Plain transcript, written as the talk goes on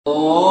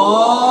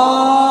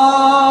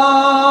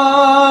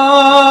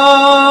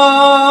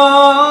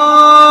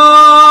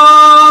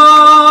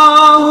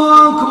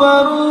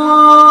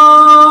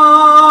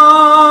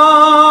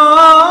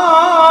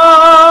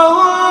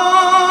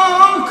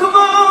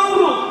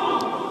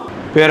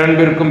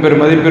பேரன்பிற்கும்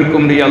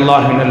பெருமதிப்பிற்கும் உரிய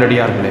அல்லாஹ்வின்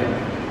நல்லடியார்களே,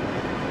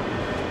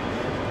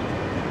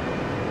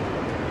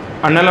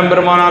 அண்ணலம்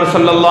பெருமானார்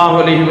ஸல்லல்லாஹு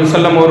அலைஹி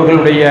வஸல்லம்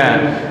அவர்களுடைய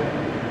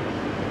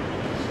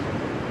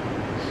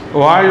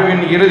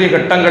வாழ்வின் இறுதி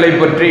கட்டங்களை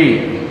பற்றி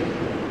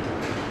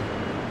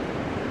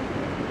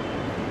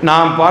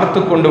நாம் பார்த்து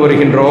கொண்டு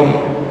வருகின்றோம்.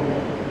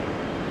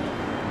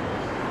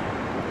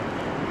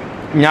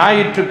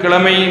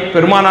 ஞாயிற்றுக்கிழமை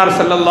பெருமானார்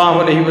ஸல்லல்லாஹு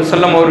அலைஹி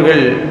வஸல்லம்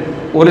அவர்கள்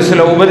ஒரு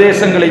சில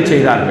உபதேசங்களை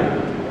செய்தார்கள்.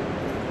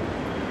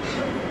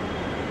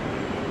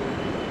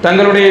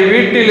 தங்களுடைய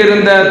வீட்டில்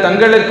இருந்த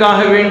தங்களுக்காக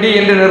வேண்டி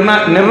என்று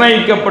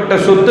நிர்ணயிக்கப்பட்ட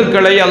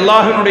சொத்துக்களை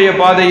அல்லாஹ்வினுடைய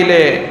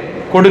பாதையிலே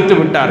கொடுத்து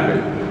விட்டார்கள்.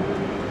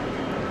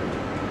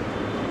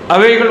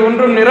 அவைகள்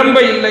ஒன்றும் நிரம்ப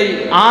இல்லை.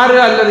 6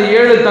 அல்லது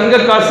 7 தங்க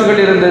காசுகள்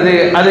இருந்தது.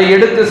 அதை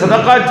எடுத்து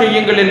சதகா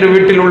செய்யுங்கள் என்று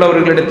வீட்டில்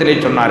உள்ளவர்களிடத்திலே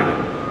சொன்னார்கள்.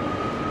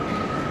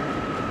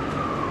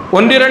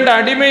 1-2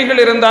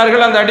 அடிமைகள்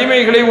இருந்தார்கள். அந்த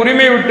அடிமைகளை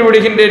உரிமை விட்டு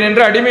விடுகின்றேன்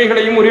என்று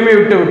அடிமைகளையும் உரிமை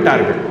விட்டு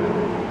விட்டார்கள்.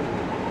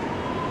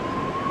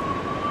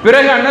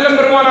 பிறகு அண்ணலம்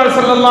பெருமானார்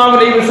ஸல்லல்லாஹு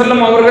அலைஹி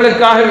வஸல்லம்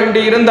அவர்களுக்காக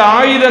வேண்டி இருந்த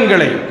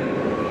ஆயுதங்களை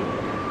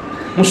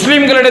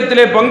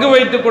முஸ்லிம்களிடத்திலே பங்கு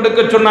வைத்து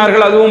கொடுக்க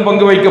சொன்னார்கள். அதுவும்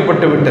பங்கு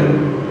வைக்கப்பட்டு விட்டது.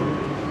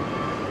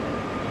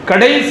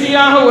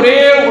 கடைசியாக ஒன்றே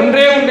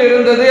ஒன்று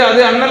இருந்தது. அது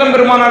அண்ணலம்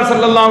பெருமானார்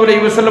ஸல்லல்லாஹு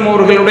அலைஹி வஸல்லம்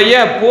அவர்களுடைய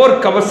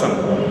போர் கவசம்.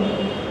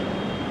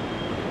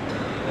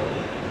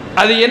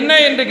 அது என்ன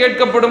என்று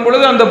கேட்கப்படும்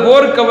பொழுது அந்த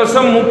போர்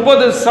கவசம்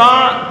 30 சா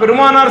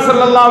பெருமானார்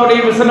ஸல்லல்லாஹு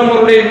அலைஹி வஸல்லம்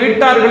அவருடைய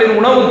வீட்டார்களின்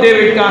உணவு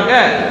தேவைக்காக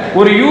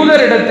ஒரு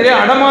யூதரிடத்திலே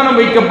அடமானம்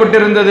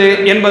வைக்கப்பட்டிருந்தது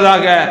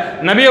என்பதாக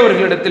நபி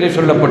அவர்களிடத்திலே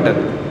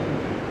சொல்லப்பட்டது.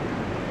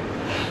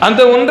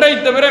 அந்த ஒன்றை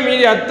தவிர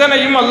மீதி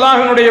அத்தனையும்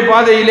அல்லாஹ்வினுடைய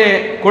பாதையிலே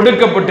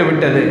கொடுக்கப்பட்டு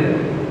விட்டது.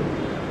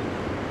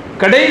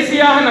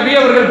 கடைசியாக நபி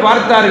அவர்கள்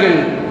பார்த்தார்கள்,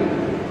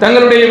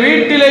 தங்களுடைய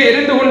வீட்டிலே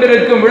எரிந்து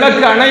கொண்டிருக்கும்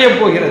விளக்கு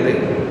அணையப் போகிறது.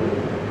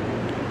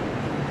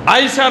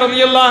 ஆயிஷா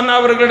ரலியல்லாஹு அன்ஹா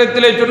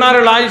அவர்களிடத்திலே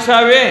சொன்னார்கள்,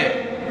 ஆயிஷாவே,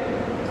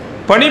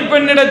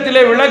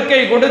 பணிப்பெண்ணிடத்திலே விளக்கை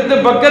கொடுத்து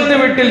பக்கத்து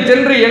வீட்டில்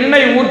சென்று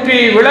எண்ணெய் ஊற்றி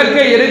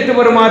விளக்கை எரித்து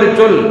வருமாறு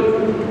சொல்,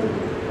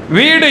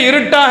 வீடு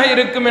இருட்டாக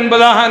இருக்கும்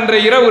என்பதாக அன்று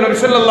இரவு நபி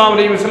ஸல்லல்லாஹு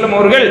அலைஹி வஸல்லம்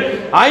அவர்கள்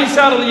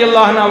ஆயிஷா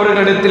ரலியல்லாஹு அன்ஹா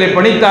அவர்களிடத்திலே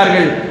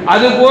பணித்தார்கள்.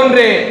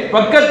 அதுபோன்றே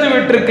பக்கத்து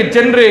வீட்டிற்கு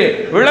சென்று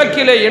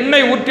விளக்கிலே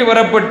எண்ணெய் ஊற்றி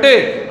வரப்பட்டு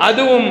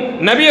அதுவும்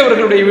நபி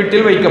அவர்களுடைய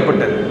வீட்டில்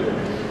வைக்கப்பட்டது.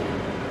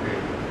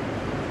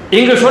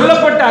 இங்கு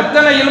சொல்லப்பட்ட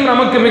அத்தனையிலும்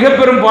நமக்கு மிக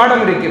பெரும்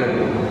பாடம் இருக்கிறது.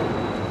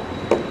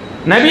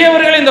 நபி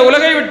அவர்கள் இந்த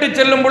உலகை விட்டு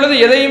செல்லும் பொழுது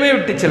எதையுமே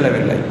விட்டு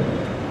செல்லவில்லை.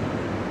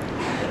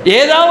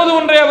 ஏதாவது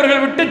ஒன்றை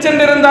அவர்கள் விட்டு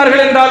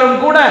சென்றிருந்தார்கள் என்றாலும்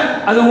கூட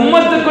அது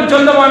உம்மத்துக்கு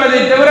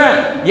சொந்தமானதை தவிர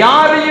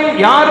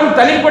யாரும்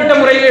தனிப்பட்ட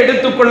முறையில்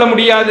எடுத்துக்கொள்ள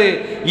முடியாது.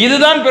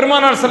 இதுதான்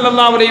பெருமானார்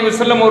ஸல்லல்லாஹு அலைஹி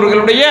வஸல்லம்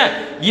அவர்களுடைய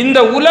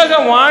இந்த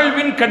உலக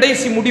வாழ்வின்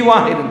கடைசி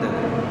முடிவாக இருந்தது.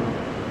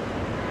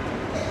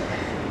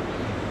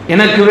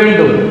 எனக்கு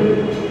வேண்டும்,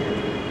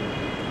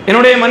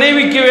 என்னுடைய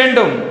மனைவிக்கு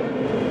வேண்டும்,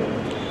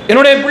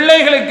 என்னுடைய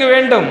பிள்ளைகளுக்கு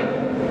வேண்டும்,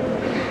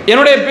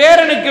 என்னுடைய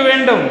பேரனுக்கு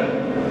வேண்டும்,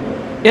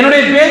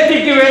 என்னுடைய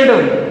பேத்திக்கு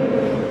வேண்டும்,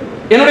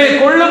 என்னுடைய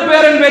கொள்ளு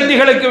பேரன்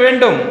பேத்திகளுக்கு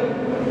வேண்டும்,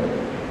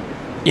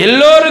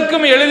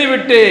 எல்லோருக்கும்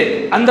எழுதிவிட்டு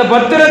அந்த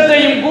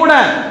பத்திரத்தையும் கூட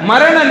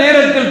மரண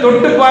நேரத்தில்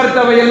தொட்டு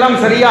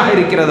பார்த்தவையெல்லாம் சரியாக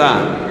இருக்கிறதா,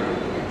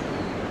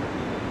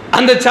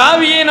 அந்த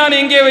சாவியை நான்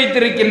எங்கே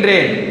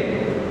வைத்திருக்கின்றேன்,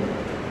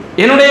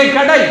 என்னுடைய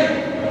கடை,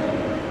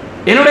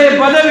 என்னுடைய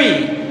பதவி,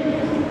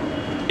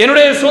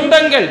 என்னுடைய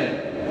சொந்தங்கள்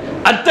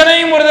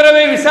அத்தனையும் ஒரு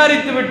தடவை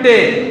விசாரித்து விட்டு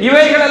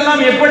இவைகள்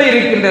எல்லாம் எப்படி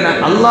இருக்கின்றன,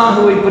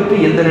 அல்லாஹுவை பற்றி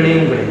எந்த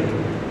நினைவும் கிடையாது.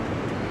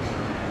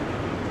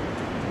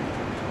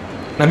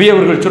 நபி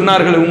அவர்கள்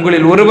சொன்னார்கள்,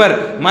 உங்களில் ஒருவர்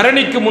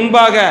மரணிக்கு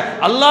முன்பாக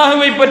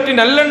அல்லாஹுவை பற்றி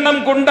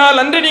நல்லெண்ணம் கொண்டால்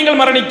அன்று நீங்கள்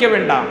மரணிக்க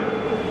வேண்டாம்.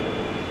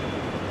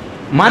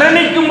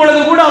 மரணிக்கும்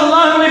பொழுது கூட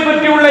அல்லாஹுவை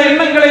பற்றி உள்ள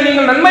எண்ணங்களை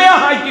நீங்கள்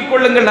நன்மையாக ஆக்கிக்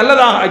கொள்ளுங்கள்,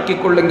 நல்லதாக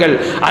ஆக்கிக் கொள்ளுங்கள்.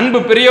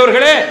 அன்பு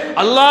பெரியோர்களே,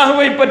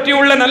 அல்லாஹுவை பற்றி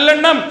உள்ள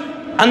நல்லெண்ணம்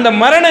அந்த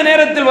மரண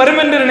நேரத்தில் வரும்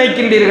என்று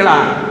நினைக்கின்றீர்களா?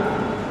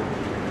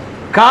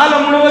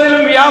 காலம்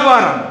முழுவதிலும்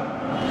வியாபாரம்,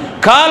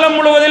 காலம்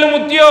முழுவதிலும்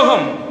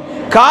உத்தியோகம்,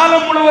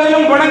 காலம்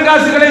முழுவதிலும்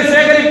பணங்காசுகளை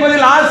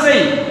சேகரிப்பதில் ஆசை,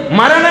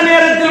 மரண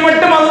நேரத்தில்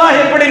மட்டும்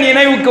அல்லாஹ் எப்படி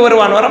நினைவுக்கு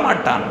வருவான்?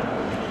 வரமாட்டான்.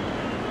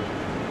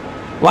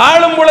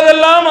 வாழும்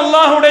பொழுதெல்லாம்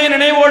அல்லாஹுடைய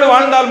நினைவோடு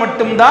வாழ்ந்தால்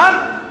மட்டும்தான்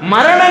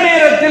மரண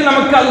நேரத்தில்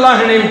நமக்கு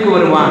அல்லாஹ் நினைவுக்கு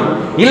வருவான்.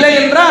 இல்லை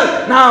என்றால்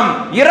நாம்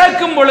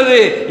இறக்கும் பொழுது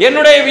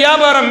என்னுடைய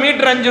வியாபாரம்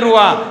மீட்டர் 5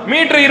 ரூபா,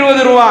 மீட்டர்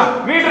 20 ரூபா,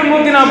 மீட்டர்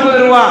 140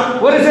 ரூபா,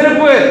 ஒரு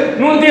செருப்பு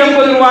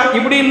 150 ரூபா,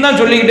 இப்படின்னு தான்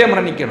சொல்லிக்கிட்டே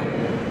மரணிக்கணும்.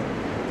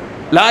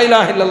 லா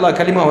இலாஹ இல்லல்லாஹ்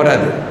கலிமா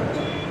வராது.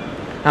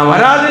 நான்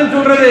வராதுன்னு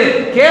சொல்றது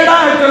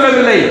கேடாக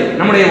சொல்லவில்லை.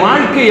 நம்முடைய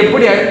வாழ்க்கை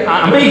எப்படி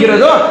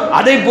அமைகிறதோ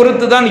அதை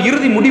பொறுத்து தான்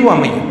இறுதி முடிவு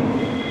அமையும்.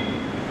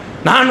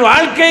 நான்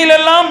வாழ்க்கையில்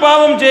எல்லாம்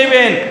பாவம்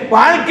செய்வேன்,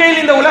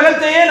 வாழ்க்கையில் இந்த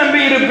உலகத்தையே நம்பி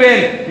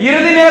இருப்பேன்,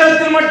 இறுதி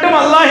நேரத்தில் மட்டும்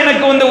அல்லாஹ்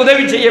எனக்கு வந்து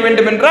உதவி செய்ய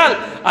வேண்டும் என்றால்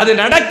அது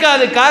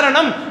நடக்காது.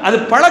 காரணம், அது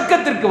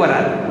பழக்கத்திற்கு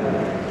வராது.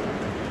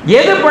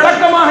 எது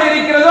பழக்கமாக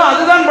இருக்கிறதோ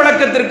அதுதான்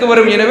பழக்கத்திற்கு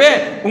வரும். எனவே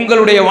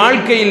உங்களுடைய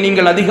வாழ்க்கையில்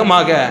நீங்கள்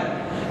அதிகமாக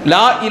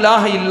லா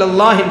இலாஹ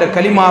இல்லல்லாஹ் என்ற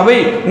கலிமாவை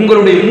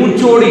உங்களுடைய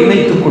மூச்சோடு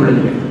இணைத்துக்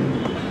கொள்ளுங்கள்.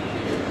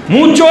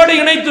 மூச்சோடு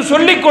இணைத்து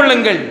சொல்லிக்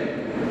கொள்ளுங்கள்.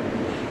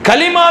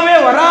 கலிமாவே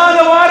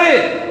வராதவாறு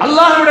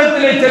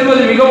அல்லாஹ்விடத்திலே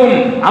செல்வது மிகவும்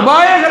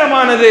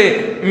அபாயகரமானது,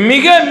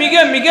 மிக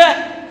மிக மிக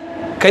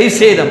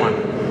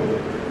கைசேதமானது.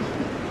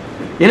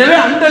 எனவே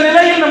அந்த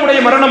நிலையில்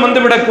நம்முடைய மரணம்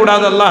வந்துவிடக்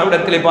கூடாது.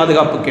 அல்லாஹ்விடத்திலே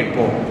பாதுகாப்பு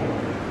கேட்போம்.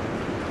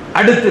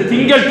 அடுத்து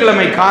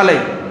திங்கட்கிழமை காலை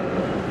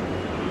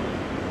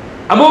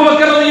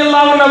அபூபக்கர்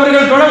ரலியல்லாஹு அன்ஹு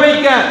அவர்கள் தொழ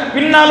வைக்க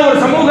பின்னால் ஒரு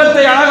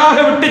சமூகத்தை அழகாக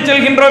விட்டு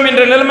செல்கின்றோம்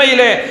என்ற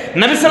நிலைமையிலே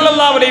நபி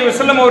ஸல்லல்லாஹு அலைஹி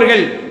வஸல்லம்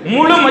அவர்கள்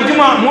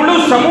முழு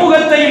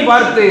சமூகத்தையும்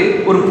பார்த்து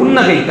ஒரு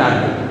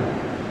புன்னகைத்தார்கள்,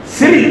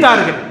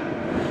 சிரித்தார்கள்,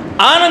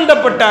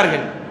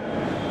 ஆனந்தப்பட்டார்கள்.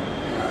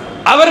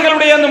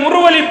 அவர்களுடைய அந்த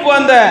முறுவலிப்பு,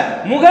 அந்த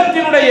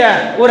முகத்தினுடைய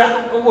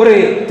ஒரு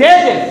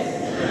தேஜஸ்,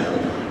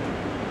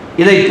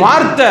 இதை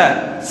பார்த்த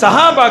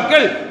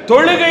சஹாபாக்கள்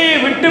தொழுகையை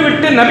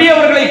விட்டுவிட்டு நபி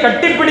அவர்களை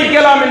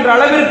கட்டிப்பிடிக்கலாம் என்ற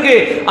அளவிற்கு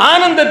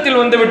ஆனந்தத்தில்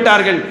வந்து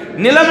விட்டார்கள்.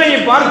 நிலைமையை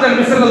பார்த்த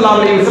நபி ஸல்லல்லாஹு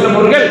அலைஹி வஸல்லம்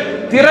அவர்கள்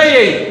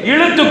திரையை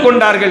இழுத்துக்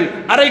கொண்டார்கள்,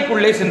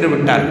 அறைக்குள்ளே சென்று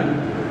விட்டார்கள்.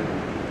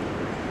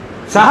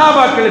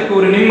 சஹாபாக்களுக்கு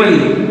ஒரு நிம்மதி,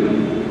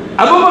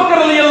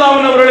 அபூபக்கர் ரலியல்லாஹு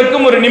அன்ஹு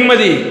அவர்களுக்கும் ஒரு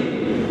நிம்மதி.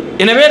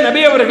 எனவே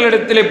நபி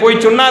அவர்களிடத்திலே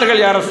போய் சொன்னார்கள்,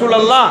 யா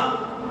ரசூலல்லாஹ்,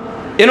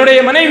 என்னுடைய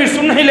மனைவி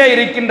சுன்ஹிலே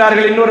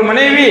இருக்கின்றார்கள், இன்னொரு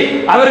மனைவி,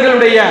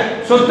 அவர்களுடைய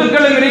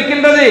சொத்துக்களும்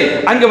இருக்கின்றது,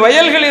 அங்கு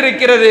வயல்கள்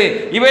இருக்கிறது,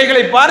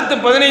 இவைகளை பார்த்து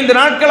 15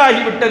 நாட்கள்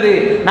ஆகிவிட்டது,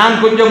 நான்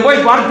கொஞ்சம்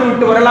போய் பார்த்து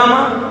விட்டு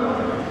வரலாமா?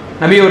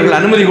 நபி அவர்கள்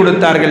அனுமதி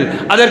கொடுத்தார்கள்.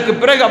 அதற்கு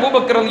பிறகு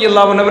அபூபக்கர்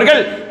ரலியல்லாஹு அன்ஹு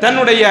அவர்கள்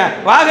தன்னுடைய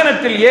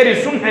வாகனத்தில் ஏறி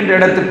சுன்ஹ் என்ற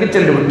இடத்துக்கு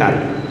சென்று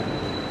விட்டார்கள்.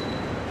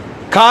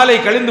 காலை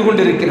கழிந்து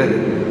கொண்டிருக்கிறது.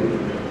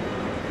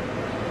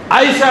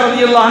 ஆயிஷா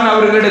ரலியல்லாஹு அன்ஹா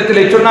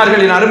அவர்களிடத்திலே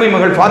சொன்னார்கள், என் அருமை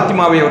மகள்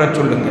ஃபாத்திமாவை வரச்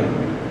சொல்லுங்கள்.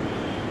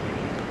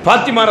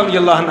 ஃபாத்திமா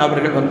ரலியல்லாஹு அன்ஹா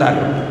அவர்கள்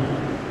வந்தார்கள்.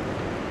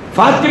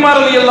 ஃபாத்திமா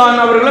ரலியல்லாஹு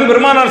அன்ஹா அவர்களும்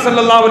பெருமானார்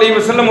ஸல்லல்லாஹு அலைஹி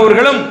வஸல்லம்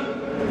அவர்களும்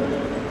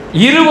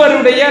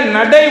இருவருடைய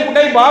நடை,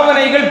 உடை,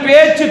 பாவனைகள்,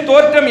 பேச்சு,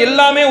 தோற்றம்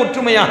எல்லாமே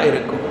ஒற்றுமையாக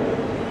இருக்கும்.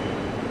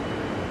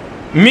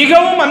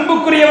 மிகவும்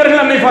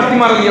அன்புக்குரியவர்கள் அன்னை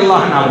ஃபாத்திமா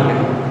ரலியல்லாஹு அன்ஹா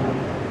அவர்கள்.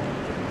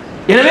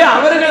 எனவே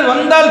அவர்கள்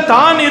வந்தால்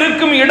தான்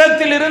இருக்கும்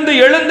இடத்தில் இருந்து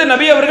எழுந்து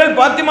நபி அவர்கள்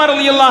ஃபாத்திமா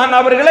ரலியல்லாஹு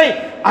அன்ஹா அவர்களை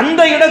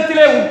அந்த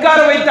இடத்திலே உட்கார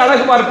வைத்து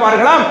அழகு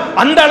பார்ப்பார்களாம்.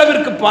 அந்த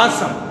அளவிற்கு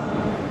பாசம்.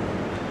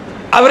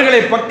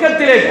 அவர்களை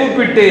பக்கத்திலே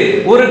கூப்பிட்டு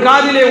ஒரு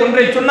காதிலே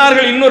ஒன்றை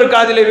சொன்னார்கள், இன்னொரு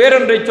காதிலே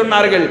வேறொன்றை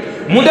சொன்னார்கள்.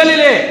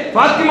 முதலிலே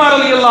ஃபாத்திமா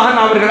ரலியல்லாஹு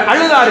அன்ஹா அவர்கள்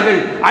அழுதார்கள்,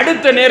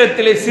 அடுத்த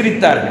நேரத்திலே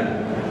சிரித்தார்கள்.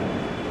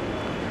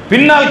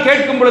 பின்னால்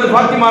கேட்கும் பொழுது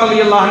ஃபாத்திமா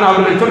ரலியல்லாஹு அன்ஹா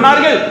அவர்கள்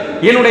சொன்னார்கள்,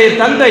 என்னுடைய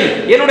தந்தை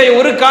என்னுடைய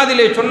ஒரு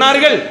காதிலே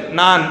சொன்னார்கள்,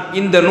 நான்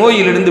இந்த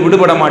நோயிலிருந்து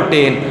விடுபட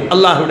மாட்டேன்,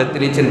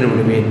 அல்லாஹ்விடத்திலே சென்று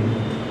விடுவேன்,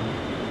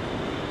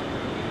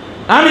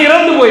 நான்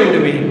இறந்து போய்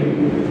விடுவேன்.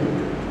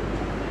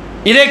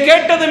 இதை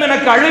கேட்டதும்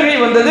எனக்கு அழுகை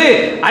வந்தது.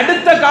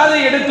 அடுத்த காதை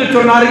எடுத்து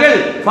சொன்னார்கள்,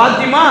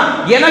 ஃபாத்திமா,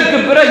 எனக்கு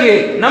பிறகு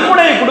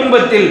நம்முடைய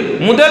குடும்பத்தில்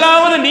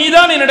முதலாவது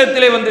நீதான்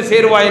என்னிடத்திலே வந்து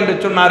சேருவாய் என்று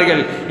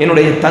சொன்னார்கள்.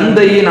 என்னுடைய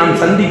தந்தையை நான்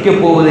சந்திக்க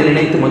போவதை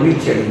நினைத்து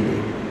மகிழ்ச்சி அடைந்தேன்.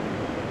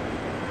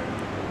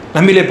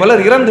 நம்மிலே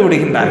பலர் இறந்து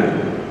விடுகின்றார்கள்.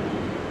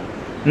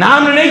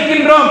 நாம்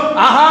நினைக்கின்றோம்,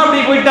 ஆஹா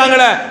இப்படி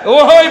போயிட்டாங்களே,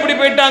 ஓஹோ இப்படி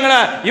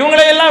போயிட்டாங்களே,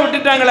 இவங்களை எல்லாம்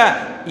விட்டுட்டாங்களே.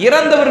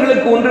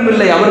 இறந்தவர்களுக்கு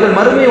ஒன்றுமில்லை, அவர்கள்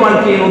மறுமை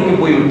வாழ்க்கையை நோக்கி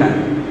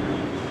போய்விட்டார்கள்.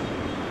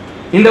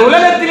 இந்த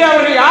உலகத்திலே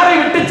அவர்கள் யாரை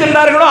விட்டு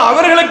சென்றார்களோ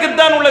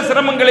அவர்களுக்குத்தான் உள்ள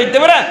சிரமங்களை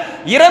தவிர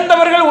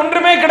இறந்தவர்கள்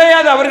ஒன்றுமே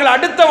கிடையாது. அவர்கள்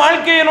அடுத்த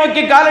வாழ்க்கையை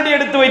நோக்கி காலடி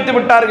எடுத்து வைத்து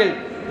விட்டார்கள்.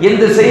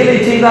 எந்த செயலை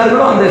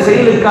செய்தார்களோ அந்த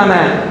செயலுக்கான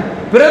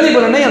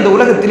பிரதிபலனை அந்த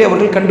உலகத்திலே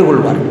அவர்கள்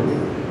கண்டுகொள்வார்கள்.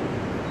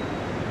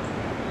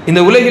 இந்த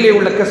உலகிலே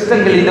உள்ள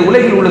கஷ்டங்கள், இந்த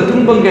உலகில் உள்ள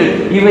துன்பங்கள்,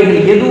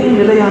 இவைகள் எதுவும்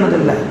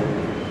நிலையானதல்ல,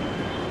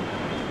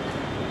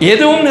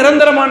 எதுவும்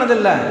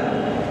நிரந்தரமானதல்ல.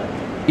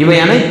 இவை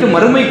அனைத்து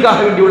மறுமைக்காக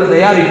வேண்டியுள்ள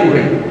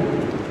தயாரிப்புகள்.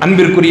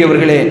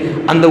 அன்பிற்குரியவர்களே,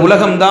 அந்த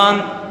உலகம்தான்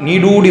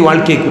நீடூடி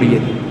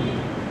வாழ்க்கைக்குரியது.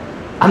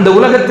 அந்த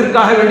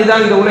உலகத்திற்காக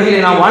வேண்டிதான் இந்த உலகிலே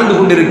நாம் வாழ்ந்து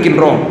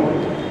கொண்டிருக்கின்றோம்.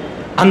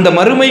 அந்த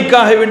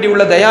மறுமைக்காக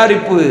வேண்டியுள்ள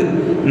தயாரிப்பு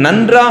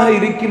நன்றாக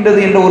இருக்கின்றது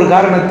என்ற ஒரு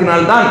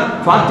காரணத்தினால் தான்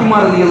ஃபாத்திமா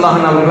ரலியல்லாஹு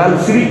அன்ஹா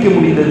அவர்களால் சிரிக்க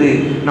முடிந்தது.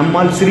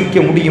 நம்மால் சிரிக்க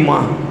முடியுமா?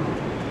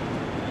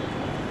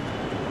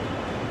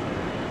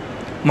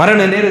 மரண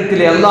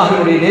நேரத்திலே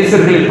அல்லாஹ்வுடைய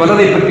நேசர்களில்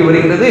பலரை பற்றி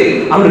வருகிறது,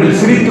 அவர்கள்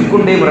சிரித்துக்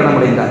கொண்டே மரணம்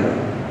அடைந்தார்கள்.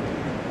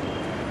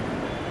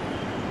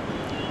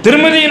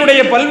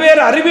 திருமதியினுடைய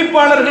பல்வேறு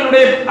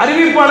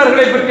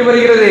அறிவிப்பாளர்களை பற்றி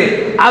வருகிறது,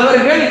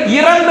 அவர்கள்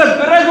இறந்த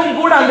பிறகும்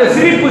கூட அந்த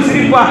சிரிப்பு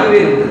சிரிப்பாகவே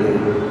இருந்தது.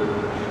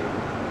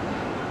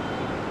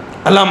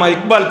 அல்லாமா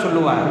இக்பால்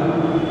சொல்லுவார்,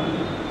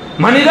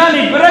 மனிதா,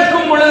 நீ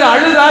பிறக்கும் பொழுது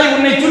அழுதாய்,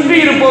 உன்னை சுற்றி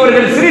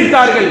இருப்பவர்கள்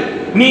சிரித்தார்கள்,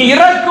 நீ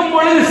இறக்கும்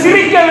பொழுது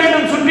சிரிக்க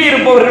வேண்டும், சுற்றி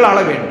இருப்பவர்கள் அழ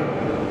வேண்டும்.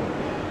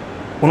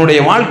 உன்னுடைய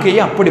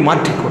வாழ்க்கையை அப்படி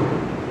மாற்றிக்கொள்.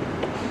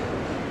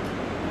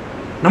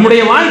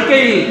 நம்முடைய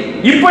வாழ்க்கையில்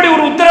இப்படி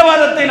ஒரு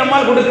உத்தரவாதத்தை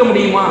நம்மால் கொடுக்க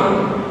முடியுமா?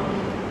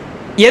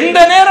 எந்த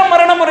நேரம்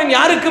மரணம் வரும்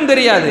யாருக்கும்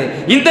தெரியாது.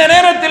 இந்த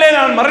நேரத்திலே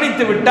நான்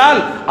மரணித்து விட்டால்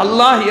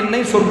அல்லாஹ்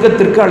என்னை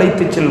சொர்க்கத்திற்கு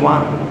அழைத்து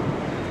செல்வான்.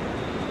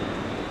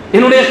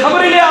 என்னுடைய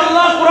கபரிலே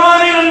அல்லாஹ்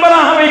குர்ஆனை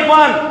நண்பனாக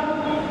வைப்பான்.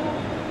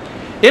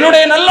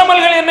 என்னுடைய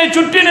நல்லமல்கள் என்னை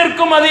சுற்றி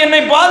நிற்கும், அது என்னை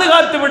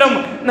பாதுகாத்து விடும்,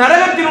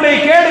 நரகத்தினுடைய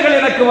கேடுகள்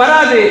எனக்கு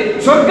வராது,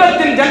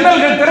 சொர்க்கத்தின்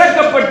ஜன்னல்கள்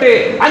திறக்கப்பட்டு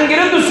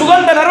அங்கிருந்து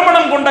சுகந்த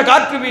நறுமணம் கொண்ட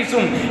காற்று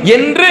வீசும்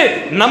என்று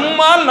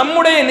நம்மால்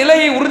நம்முடைய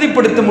நிலையை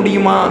உறுதிப்படுத்த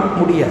முடியுமா?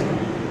 முடியாது.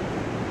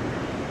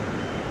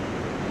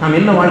 நாம்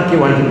என்ன வாழ்க்கை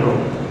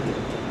வாழ்கின்றோம்?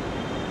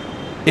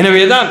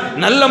 எனவேதான்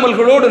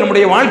நல்லமல்களோடு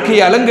நம்முடைய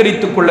வாழ்க்கையை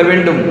அலங்கரித்துக் கொள்ள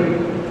வேண்டும்.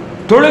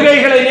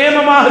 தொழுகைகளை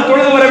நேமமாக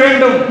தொழுது வர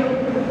வேண்டும்.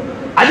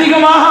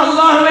 அதிகமாக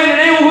அல்லாஹ்வை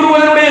நினைவு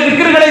கூறுவதனுடைய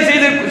திக்ர்களை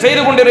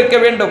செய்து கொண்டிருக்க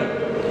வேண்டும்.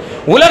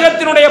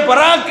 உலகத்தினுடைய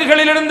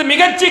பராக்குகளிலிருந்து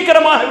மிகச்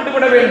சீக்கிரமாக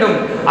விடுபட வேண்டும்.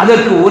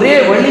 அதற்கு ஒரே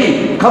வழி,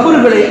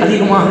 கபர்களை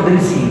அதிகமாக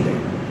தரிசியுங்கள்.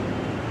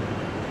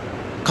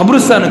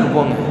 கபருஸ்தானுக்கு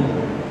போங்க,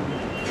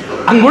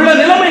 அங்குள்ள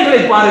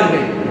நிலைமைகளை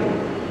பாருங்கள்.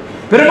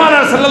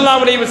 பெருமானார்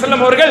ஸல்லல்லாஹு அலைஹி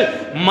வஸல்லம் அவர்கள்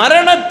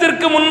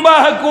மரணத்திற்கு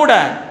முன்பாக கூட,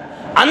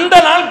 அந்த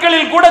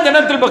நாட்களில் கூட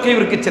ஜன்னத்துல்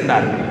பக்கீவிற்கு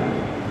சென்றார்கள்.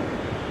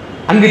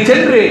 அங்கு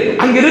சென்று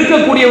அங்கு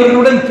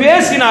இருக்கக்கூடியவர்களுடன்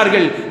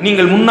பேசினார்கள்.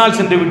 நீங்கள் முன்னால்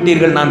சென்று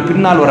விட்டீர்கள், நான்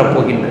பின்னால்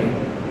வரப்போகின்றேன்.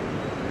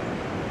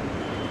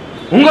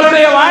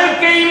 உங்களுடைய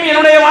வாழ்க்கையும்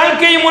என்னுடைய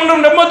வாழ்க்கையும்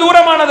ஒன்றும் ரொம்ப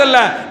தூரமானதல்ல,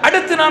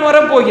 அடுத்து நான்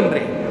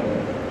வரப்போகின்றேன்.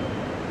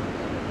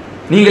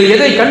 நீங்கள்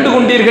எதை கண்டு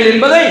கொண்டீர்கள்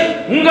என்பதை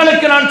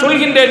உங்களுக்கு நான்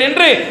சொல்கின்றேன்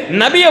என்று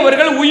நபி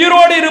அவர்கள்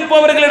உயிரோடு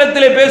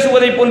இருப்பவர்களிடத்திலே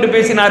பேசுவதை போன்று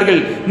பேசினார்கள்.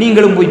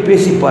 நீங்களும் போய்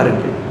பேசி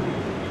பாருங்கள்.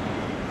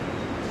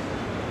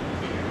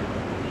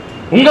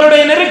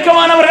 உங்களுடைய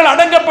நெருக்கமானவர்கள்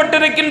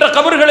அடங்கப்பட்டிருக்கின்ற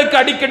கபர்களுக்கு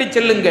அடிக்கடி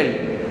செல்லுங்கள்.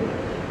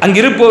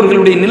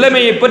 அங்கிருப்பவர்களுடைய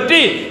நிலைமையை பற்றி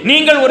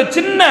நீங்கள் ஒரு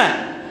சின்ன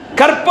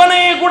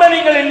கற்பனையை கூட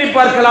நீங்கள் எண்ணி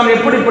பார்க்கலாம்.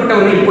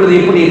 எப்படிப்பட்டவர்கள் இப்பொழுது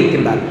எப்படி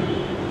இருக்கின்றார்கள்,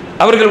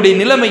 அவர்களுடைய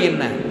நிலைமை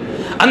என்ன,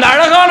 அந்த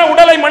அழகான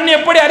உடலை மண்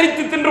எப்படி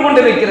அரித்து தின்று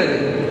கொண்டிருக்கிறது.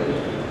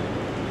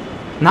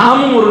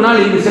 நாமும் ஒரு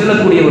நாள் இங்கு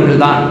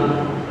செல்லக்கூடியவர்கள் தான்.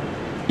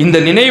 இந்த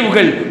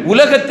நினைவுகள்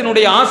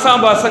உலகத்தினுடைய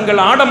ஆசாபாசங்கள்,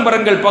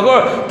 ஆடம்பரங்கள்,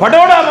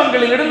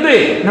 படோடாபங்களில் இருந்து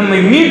நம்மை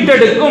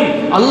மீட்டெடுக்கும்,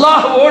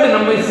 அல்லாஹ்வோடு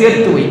நம்மை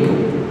சேர்த்து வைக்கும்.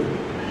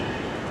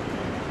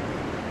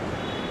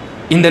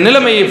 இந்த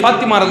நிலைமையை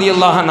ஃபாத்திமா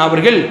ரலியல்லாஹு அன்ஹா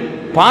அவர்கள்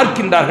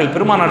பார்க்கின்றார்கள்.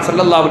 பெருமானார்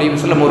ஸல்லல்லாஹு அலைஹி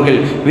வஸல்லம் அவர்கள்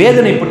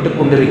வேதனைப்பட்டுக்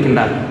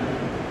கொண்டிருக்கின்றார்கள்.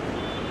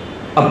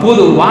 அப்போது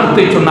ஒரு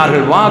வார்த்தை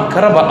சொன்னார்கள், வா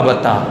கரப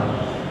அபத்தா,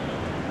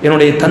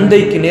 என்னுடைய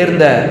தந்தைக்கு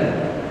நேர்ந்த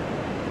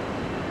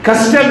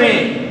கஷ்டமே,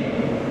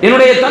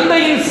 என்னுடைய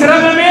தந்தையின்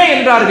சிரமமே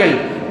என்றார்கள்.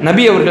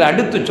 நபி அவர்கள்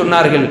அடுத்து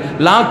சொன்னார்கள்,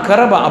 லா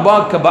கரப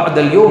அபாக்க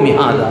பஅதல் யௌமி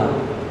ஹாதா,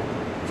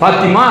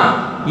 ஃபாத்திமா,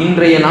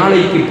 இன்றைய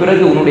நாளைக்கு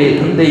பிறகு உன்னுடைய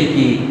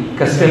தந்தைக்கு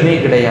கஷ்டமே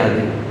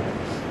கிடையாது,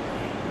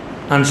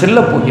 நான் செல்ல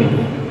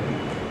போகின்றேன்.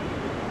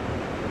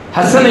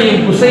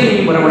 ஹசனையும்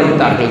ஹுசைனையும்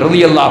வரவழைத்தார்கள்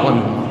ரலியல்லாஹு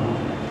அன்ஹு.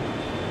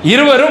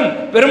 இருவரும்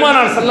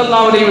பெருமானார்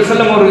ஸல்லல்லாஹு அலைஹி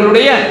வஸல்லம்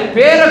அவர்களுடைய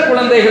பேர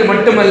குழந்தைகள்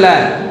மட்டுமல்ல,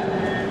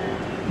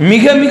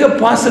 மிக மிக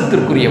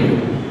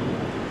பாசத்திற்குரியவர்கள்.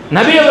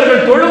 நபி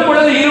அவர்கள் தொழும்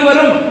பொழுது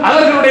இருவரும்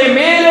அவர்களுடைய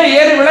மேலே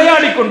ஏறி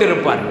விளையாடி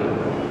கொண்டிருப்பார்கள்.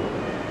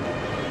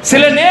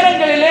 சில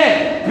நேரங்களிலே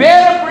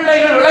பேர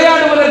பிள்ளைகள்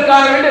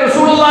விளையாடுவதற்காக வேண்டி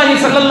ரசூலுல்லாஹி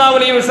ஸல்லல்லாஹு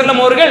அலைஹி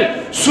வஸல்லம் அவர்கள்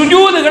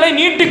சுஜூதுகளை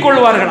நீட்டிக்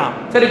கொள்வார்களாம்.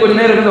 சரி, கொஞ்ச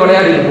நேரம்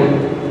விளையாடி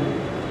போகும்.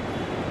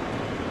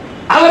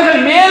 அவர்கள்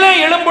மேலே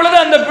எழும் பொழுது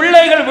அந்த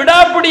பிள்ளைகள்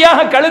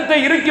விடாப்பிடியாக கழுத்தை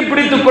இறுக்கி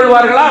பிடித்துக்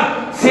கொள்வார்களாம்,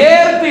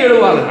 சேர்த்து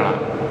எழுவார்களாம்,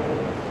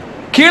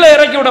 கீழே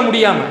இறக்கி விட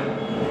முடியாம.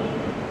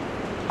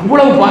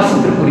 அவ்வளவு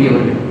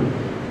பாசத்திற்குரியவர்கள்.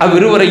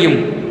 அவ்விருவரையும்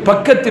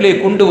பக்கத்திலே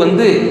கொண்டு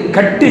வந்து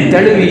கட்டி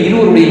தழுவி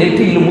இருவருடைய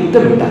நெற்றியிலும்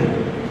முத்தமிட்டார்.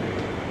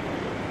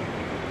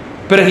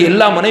 பிறகு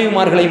எல்லா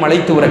மனைவிமார்களையும்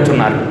அழைத்து வர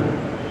சொன்னார்கள்.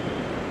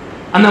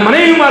 அந்த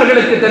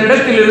மனைவிமார்களுக்கு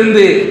தன்னிடத்தில்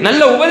இருந்து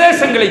நல்ல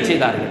உபதேசங்களை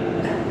செய்தார்கள்.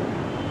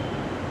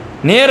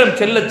 நேரம்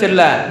செல்ல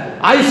செல்ல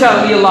ஆயிஷா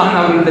ரலியல்லாஹு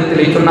அன்ஹா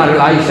அவர்களிடத்திலே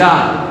சொன்னார்கள், ஆயிஷா,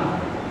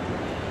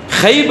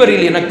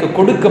 ஹைபரில் எனக்கு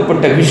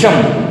கொடுக்கப்பட்ட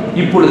விஷம்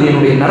இப்பொழுது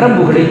என்னுடைய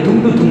நரம்புகளை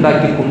துண்டு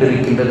துண்டாக்கி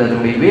கொண்டிருக்கின்றது,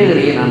 அதனுடைய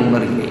வேதனையை நான்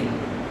உணர்கிறேன்.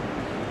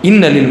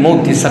 இன்னலில்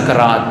மௌத்தி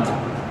சக்கராத்,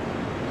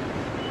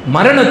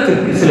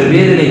 மரணத்திற்கு சில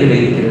வேதனைகள்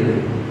இருக்கிறது,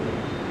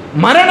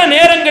 மரண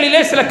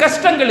நேரங்களிலே சில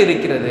கஷ்டங்கள்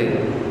இருக்கிறது.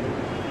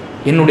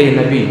 என்னுடைய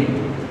நபி,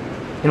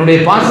 என்னுடைய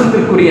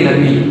பாசத்திற்குரிய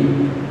நபி,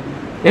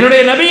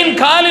 என்னுடைய நபியின்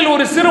காலில்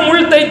ஒரு சிறு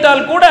முள்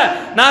தைத்தால் கூட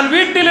நான்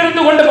வீட்டில்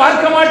இருந்து கொண்டு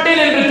பார்க்க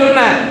மாட்டேன் என்று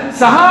சொன்ன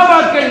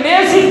சஹாபாக்கள்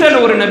நேசித்த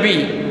ஒரு நபி.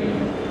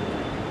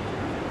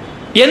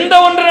 எந்த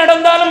ஒன்று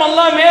நடந்தாலும்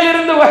அல்லாஹ்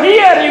மேலிருந்து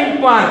வஹீயை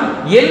அறிவிப்பான்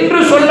என்று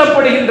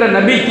சொல்லப்படுகின்ற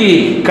நபிக்கு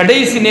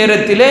கடைசி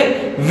நேரத்திலே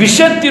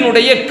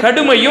விஷத்தினுடைய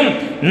கடுமையும்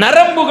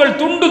நரம்புகள்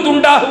துண்டு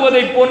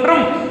துண்டாகுவதை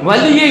போன்றும்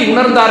வலியை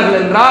உணர்ந்தார்கள்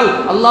என்றால்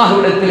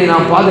அல்லாஹ்விடத்திலே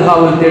நாம்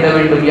பாதுகாவல் தேட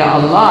வேண்டும். யா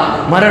அல்லாஹ்,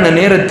 மரண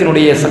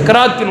நேரத்தினுடைய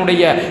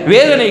சக்கராத்தினுடைய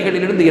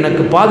வேதனைகளிலிருந்து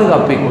எனக்கு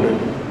பாதுகாப்பை கொடு.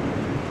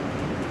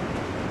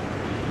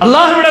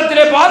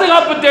 அல்லாஹ்விடத்திலே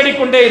பாதுகாப்பு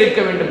தேடிக்கொண்டே இருக்க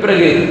வேண்டும்.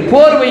 பிறகு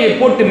போர்வையை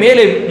போட்டு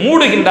மேலே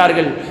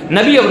மூடுகின்றார்கள்.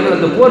 நபி அவர்கள்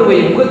அந்த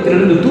போர்வையை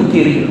முகத்திலிருந்து தூக்கி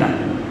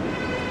எறிகின்றார்கள்.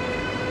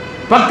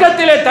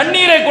 பக்கத்திலே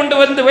தண்ணீரை கொண்டு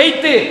வந்து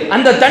வைத்து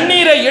அந்த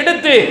தண்ணீரை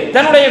எடுத்து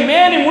தன்னுடைய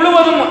மேனி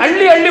முழுவதும்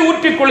அள்ளி அள்ளி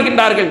ஊற்றிக்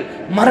கொள்கின்றார்கள்.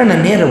 மரண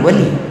நேர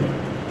வலி,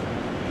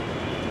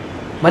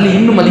 வலி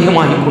இன்னும்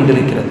அதிகமாகிக்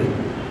கொண்டிருக்கிறது.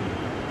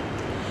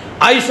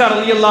 ஆயிஷா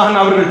ரலியல்லாஹு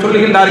அன்ஹா அவர்கள்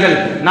சொல்லுகின்றார்கள்,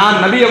 நான்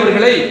நபி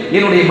அவர்களை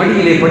என்னுடைய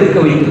மடியிலே படுக்க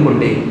வைத்துக்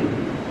கொண்டேன்.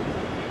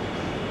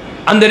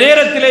 அந்த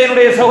நேரத்தில்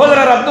என்னுடைய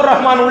சகோதரர் அப்துல்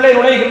ரஹ்மான் உள்ளே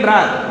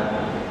நுழைகின்றார்.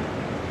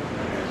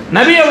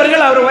 நபி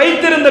அவர்கள் அவர்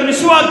வைத்திருந்த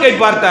மிஸ்வாக்கை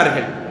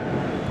பார்த்தார்கள்.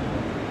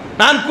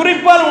 நான்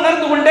குறிப்பால்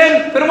உணர்ந்து கொண்டேன்,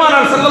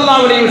 பெருமானார்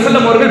ஸல்லல்லாஹு அலைஹி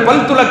வஸல்லம் அவர்கள்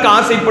பல் துலக்க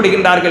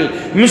ஆசைப்படுகின்றார்கள்,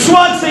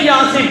 மிஸ்வாக் செய்ய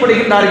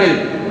ஆசைப்படுகின்றார்கள்.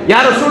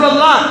 யார்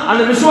ரசூலல்லாஹ்,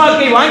 அந்த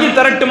மிஸ்வாக்கை வாங்கி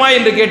தரட்டுமா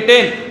என்று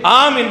கேட்டேன்.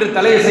 ஆம் என்று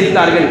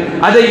தலையசைத்தார்கள்.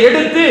 அதை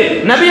எடுத்து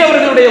நபி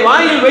அவர்களுடைய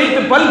வாயில் வைத்து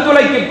பல்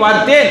துலக்கி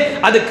பார்த்தேன்.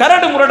 அது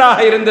கரடு முரடாக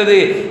இருந்தது.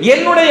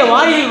 என்னுடைய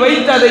வாயில்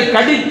வைத்து அதை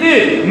கடித்து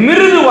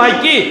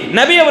மிருதுவாக்கி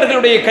நபி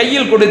அவர்களுடைய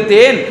கையில்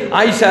கொடுத்தேன்.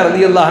 ஆயிஷா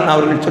ரலியல்லாஹு அன்ஹா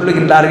அவர்கள்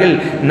சொல்லுகின்றார்கள்,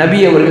 நபி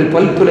அவர்கள்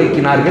பல்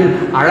துலக்கினார்கள்,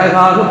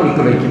 அழகாக பல்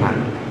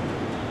துலக்கினார்கள்.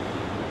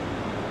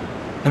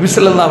 நபி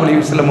ஸல்லல்லாஹு அலைஹி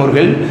வஸல்லம்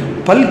அவர்கள்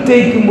பல்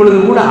தேய்க்கும் பொழுது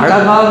கூட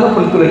அழகாக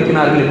பல்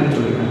துலக்கினார்கள் என்று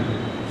சொல்லுகிறார்.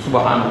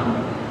 சுப்ஹானல்லாஹ்,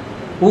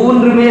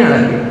 ஒவ்வொன்றுமே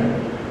அழகு.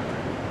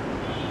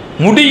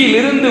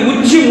 முடியிலிருந்து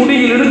உச்சி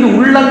முடியிலிருந்து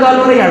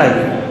உள்ளங்கால் வரை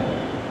அழகு.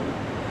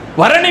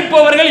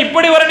 வர்ணிப்பவர்கள்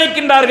இப்படி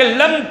வர்ணிக்கின்றார்கள்,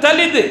 லம்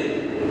தலிது,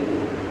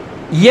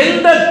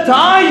 எந்த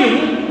தாயும்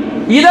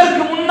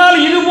இதற்கு முன்னால்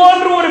இது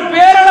போன்ற ஒரு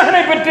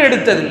பேரழகனை பெற்று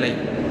எடுத்ததில்லை.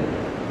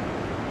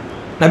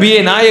 நபியே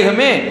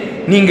நாயகமே,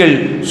 நீங்கள்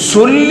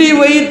சொல்லி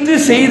வைத்து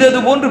செய்தது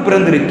போன்று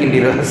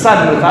பிறந்திருக்கின்றீர்கள்.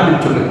 ஹஸ்ஸான் இப்னு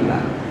சாபித்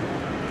சொல்லுகிறார்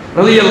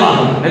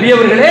ரலியல்லாஹு அன்ஹு, நபி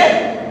அவர்களே,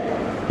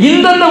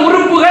 இந்தந்த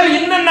உறுப்புகள்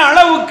இன்னென்ன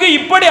அளவுக்கு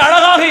இப்படி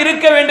அழகாக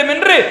இருக்க வேண்டும்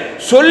என்று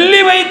சொல்லி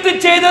வைத்து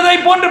செய்ததை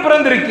போன்று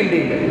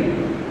பிறந்திருக்கின்றீர்கள்.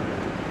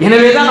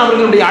 எனவேதான்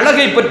அவர்களுடைய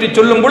அழகை பற்றி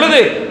சொல்லும்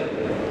பொழுது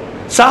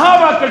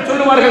சஹாபாக்கள்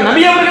சொல்லுவார்கள்,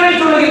 நபி அவர்களே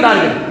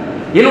சொல்லுகின்றார்கள்,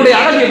 என்னுடைய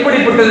அழகு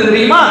எப்படிப்பட்டது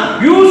தெரியுமா?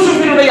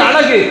 யூசுஃபினுடைய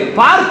அழகு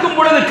பார்க்கும்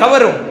பொழுது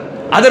கவரும்,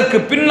 அதற்கு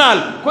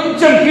பின்னால்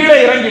கொஞ்சம் கீழே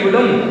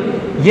இறங்கிவிடும்.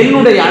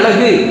 என்னுடைய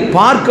அழகு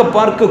பார்க்க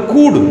பார்க்க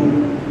கூடும்.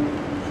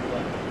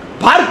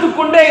 பார்த்து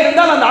கொண்டே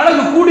இருந்தால் அந்த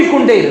அழகு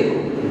கூடிக்கொண்டே இருக்கும்.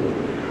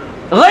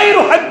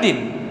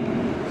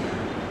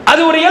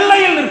 அது ஒரு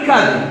எல்லையில்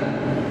நிற்காது,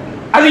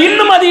 அது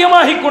இன்னும்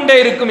அதிகமாகிக் கொண்டே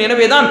இருக்கும்.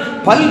 எனவேதான்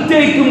பல்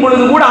தேய்க்கும்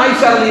பொழுது கூட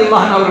ஆயிஷா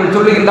ரலியல்லாஹு அன்ஹா அவர்கள்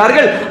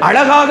சொல்லுகின்றார்கள்,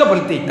 அழகாக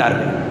பல்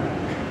தேய்த்தார்கள்.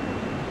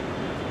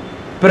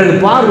 பிறகு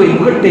பார்வை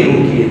முகட்டை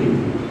நோக்கியது.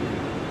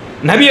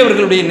 நபி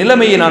அவர்களுடைய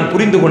நிலைமையை நான்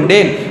புரிந்து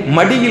கொண்டேன்.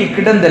 மடியில்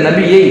கிடந்த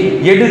நபியை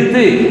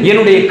எடுத்து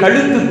என்னுடைய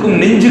கழுத்துக்கும்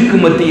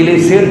நெஞ்சுக்கும் மத்தியிலே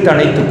சேர்த்து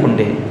அணைத்துக்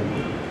கொண்டேன்.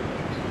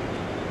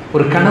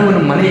 ஒரு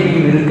கணவனும்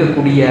மனைவியும்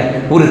இருக்கக்கூடிய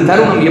ஒரு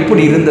தருணம்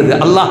எப்படி இருந்தது,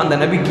 அல்லாஹ் அந்த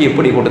நபிக்கு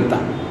எப்படி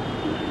கொடுத்தான்,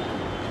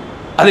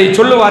 அதை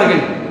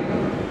சொல்லுவார்கள்.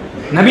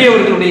 நபி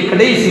அவர்களுடைய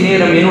கடைசி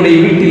நேரம் என்னுடைய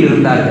வீட்டில்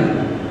இருந்தார்கள்.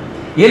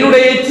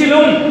 என்னுடைய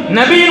எச்சிலும்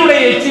நபியினுடைய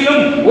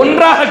எச்சிலும்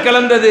ஒன்றாக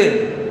கலந்தது.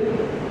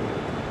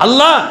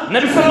 அல்லாஹ்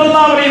நபி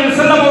ஸல்லல்லாஹு அலைஹி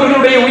வஸல்லம்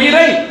அவர்களுடைய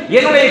உயிரை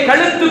என்னுடைய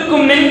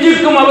கழுத்துக்கும்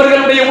நெஞ்சுக்கும்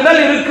அவர்களுடைய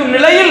உடல் இருக்கும்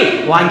நிலையில்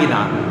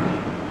வாங்கினான்.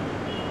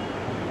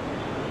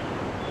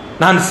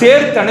 நான்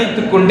சேர்த்து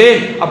அணைத்துக்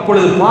கொண்டேன்.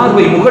 அப்பொழுது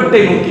பார்வை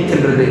முகட்டை நோக்கி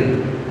சென்றது.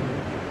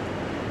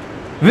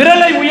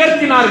 விரலை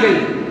உயர்த்தினார்கள்,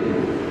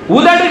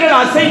 உதடுகள்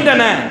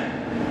அசைந்தன.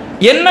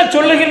 என்ன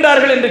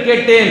சொல்லுகின்றார்கள் என்று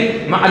கேட்டேன்.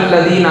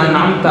 மஅல்லதீன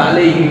அன்அம்த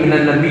அலைஹிம்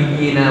மினன்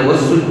நபிய்யின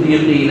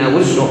வஸ்ஸித்தீகீன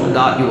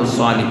வஷ்ஷுஹதாஇ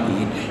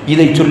வஸ்ஸாலிஹீன்.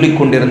 இதை சொல்லிக்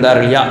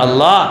கொண்டிருந்தார்கள். யா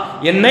அல்லாஹ்,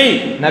 என்னை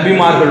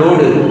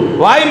நபிமார்களோடு,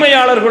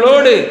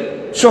 வாய்மையாளர்களோடு,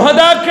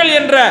 சுஹதாக்கள்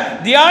என்ற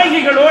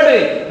தியாகிகளோடு,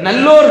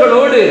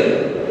 நல்லோர்களோடு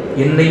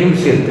என்னையும்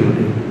சேர்த்து விடு.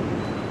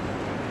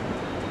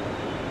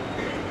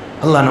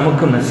 அல்லாஹ்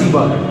நமக்கு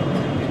நசீபாக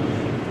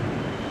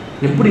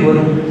எப்படி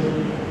வரும்?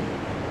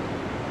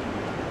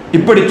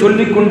 இப்படி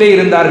சொல்லிக்கொண்டே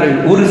இருந்தார்கள்.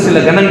 ஒரு சில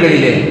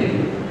கணங்களிலே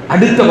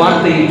அடுத்த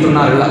வார்த்தையை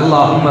சொன்னார்கள்,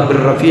 அல்லாஹும்ம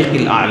பிர்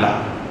ரஃபீகில் ஆலா,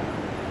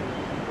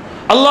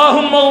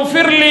 அல்லாஹும்ம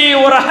உஃபிர்லி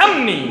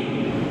வர்ஹம்னி.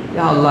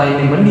 யா அல்லாஹ்,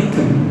 என்னை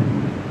மன்னித்து,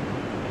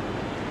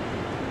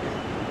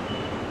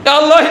 யா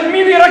அல்லாஹ், என்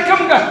மீது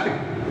இரக்கம் காட்டு.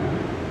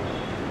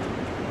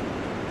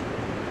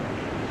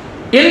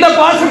 எந்த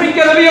பாசமிக்க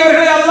நபி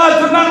அவர்களை அல்லாஹ்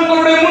சொன்னான்,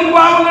 உங்களுடைய முன்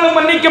பாவங்களும்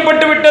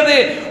மன்னிக்கப்பட்டு விட்டது,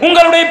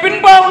 உங்களுடைய பின்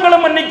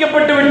பாவங்களும்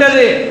மன்னிக்கப்பட்டு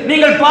விட்டது.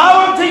 நீங்கள்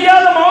பாவம்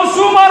செய்யாத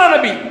மௌசூமான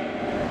நபி,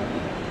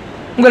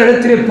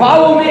 உங்களிடத்திலே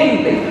பாவமே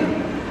இல்லை.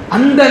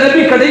 அந்த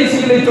நபி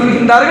கடைசியிலே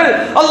சொல்கின்றார்கள்,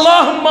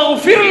 அல்லாஹும்ம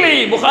உஃபிர்லி,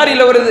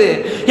 புகாரில வருது,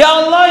 யா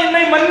அல்லாஹ்,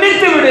 என்னை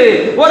மன்னித்து விடு,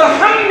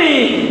 வர்ஹம்னி,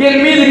 என்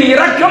மீது நீ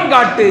இரக்கம்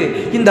காட்டு.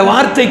 இந்த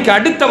வார்த்தைக்கு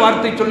அடுத்த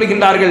வார்த்தை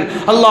சொல்லுகின்றார்கள்,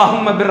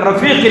 அல்லாஹும்ம பிர்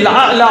ரஃபீகில்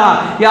ஆலா,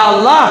 யா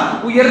அல்லாஹ்,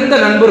 உயர்ந்த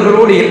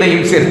நண்பர்களோடு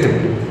என்னையும் சேர்த்து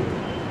விடு.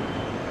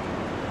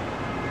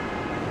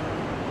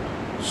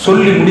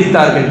 சொல்லி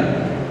முடித்தார்கள்.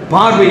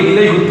 பார்வை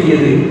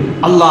நிலைகுத்தியது.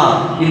 அல்லாஹ்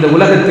இந்த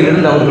உலகத்தில்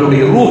இருந்து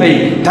அவர்களுடைய ரூஹை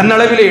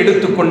தன்னளவிலே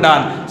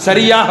எடுத்துக்கொண்டான்.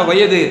 சரியாக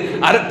வயது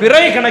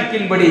பிறை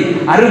கணக்கின்படி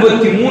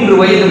 63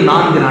 வயதும்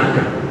 4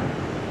 நாட்கள்.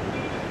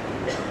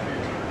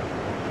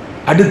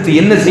 அடுத்து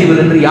என்ன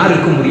செய்வதென்று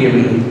யாருக்கும்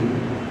புரியவில்லை.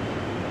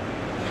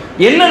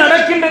 என்ன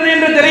நடக்கின்றது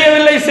என்று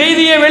தெரியவில்லை.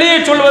 செய்தியை வெளியே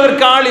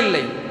சொல்வதற்கு ஆள்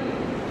இல்லை.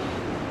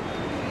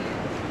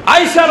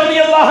 ஆயிஷா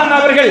ரலியல்லாஹு அன்ஹா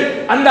அவர்கள்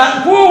அந்த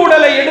பூ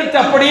உடலை எடுத்து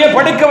அப்படியே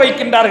படுக்க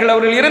வைக்கின்றார்கள்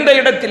அவர்கள் இருந்த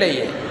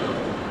இடத்திலேயே.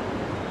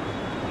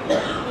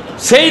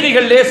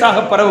 செய்திகள் லேசாக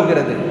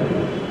பரவுகிறது.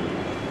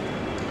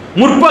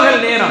 முற்பகல்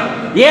நேரம்,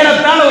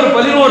 ஏறத்தாழ ஒரு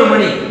 11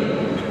 மணி.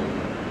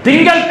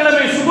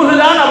 திங்கட்கிழமை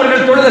சுபுகுதான்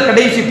அவர்கள் தொழுத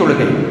கடைசி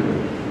தொழுகை.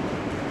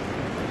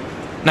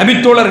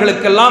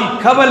 நபித்தோழர்களுக்கெல்லாம்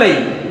கவலை,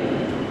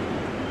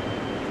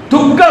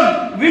 துக்கம்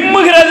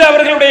விம்முகிறது.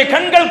 அவர்களுடைய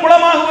கண்கள்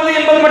குளமாகுவது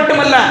என்பது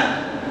மட்டுமல்ல,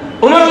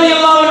 உமர்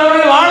ரலியல்லாஹு அன்ஹு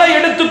அவர்கள் வாளை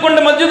எடுத்துக்கொண்டு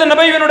மஸ்ஜித்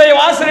நபவியினுடைய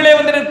வாசலிலே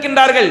வந்து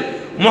நிற்கின்றார்கள்.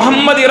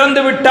 முஹம்மது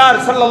இறந்து விட்டார்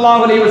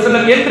ஸல்லல்லாஹு அலைஹி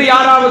வஸல்லம் என்று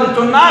யாராவது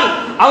சொன்னால்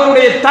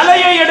அவருடைய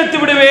தலையை எடுத்து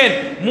விடுவேன்.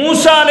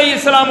 மூசா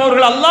அலைஹிஸ்ஸலாம்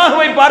அவர்கள்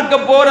அல்லாஹ்வை பார்க்க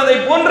போறதை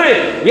போன்று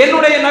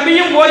என்னுடைய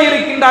நபியும்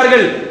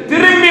போயிருக்கின்றார்கள்,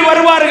 திரும்பி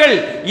வருவார்கள்.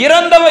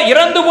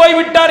 இறந்து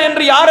போய்விட்டார்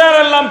என்று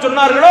யாரெல்லாம்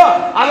சொன்னார்களோ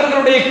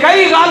அவர்களுடைய கை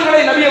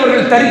கால்களை நபி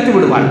அவர்கள் தரித்து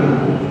விடுவார்கள்.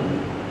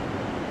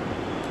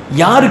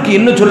 யாருக்கு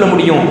என்ன சொல்ல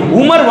முடியும்?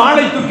 உமர்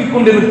வாளை தூக்கி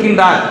கொண்டு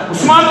இருக்கின்றார்,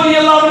 உஸ்மான்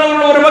ரலியல்லாஹு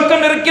அன்ஹு ஒரு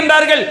பக்கம்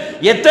இருக்கின்றார்கள்.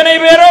 எத்தனை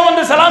பேரோ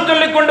வந்து சலாம்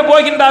சொல்லிக் கொண்டு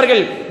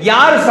போகின்றார்கள்.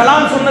 யார்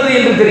சலாம் சொன்னது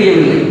என்று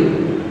தெரியவில்லை.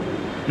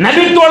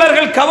 நபி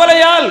தோழர்கள்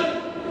கவலையால்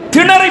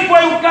திணறி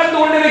போய் உட்கார்ந்து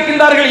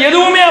கொண்டிருக்கின்றார்கள்.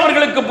 எதுவுமே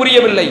அவர்களுக்கு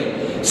புரியவில்லை.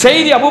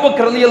 செய்தி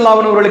அபூபக்கர் ரலியல்லாஹு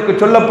அன்ஹு அவர்களுக்கு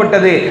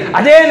சொல்லப்பட்டது.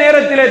 அதே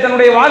நேரத்திலே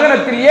தன்னுடைய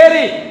வாகனத்தில்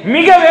ஏறி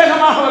மிக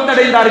வேகமாக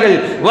வந்தடைந்தார்கள்.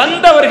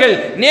 வந்தவர்கள்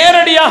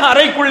நேரடியாக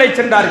அறைக்குள்ளே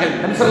சென்றார்கள்,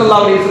 நபி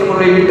ஸல்லல்லாஹு அலைஹி வஸல்லம்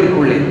அவருடைய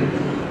வீட்டிற்குள்ளே.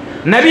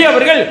 நபி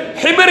அவர்கள்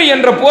ஹிப்ர்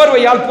என்ற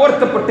போர்வையால்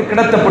போர்த்தப்பட்டு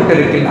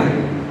கிடத்தப்பட்டிருக்கிறார்கள்.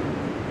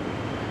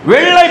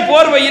 வெள்ளை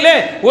போர்வையிலே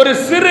ஒரு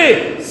சிறு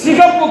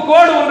சிகப்பு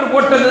கோடு ஒன்று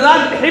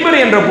போட்டதுதான் ஹிப்ர்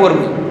என்ற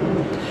போர்வை.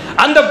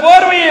 அந்த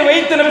போர்வையை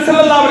வைத்து நபி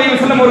ஸல்லல்லாஹு அலைஹி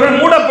வஸல்லம்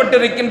அவர்கள்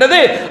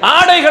மூடப்பட்டிருக்கின்றது.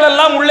 ஆடைகள்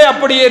எல்லாம் உள்ளே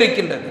அப்படியே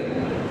இருக்கின்றது.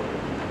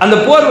 அந்த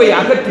போர்வையை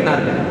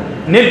அகற்றினார்கள்.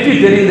 நெற்றி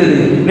தெரிந்தது.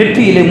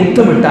 நெற்றியிலே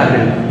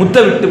முத்தமிட்டார்கள்.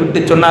 முத்தமிட்டு விட்டு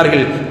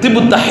சொன்னார்கள்,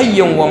 திபுத்த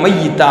ஹய்யம் வ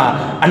மையிதா,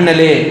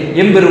 அண்ணலே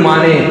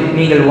எம்பெருமானே,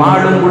 நீங்கள்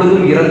வாழும்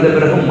பொழுதும் இறந்த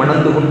பிறகும்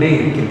மணந்து கொண்டே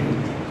இருக்கிறீர்கள்.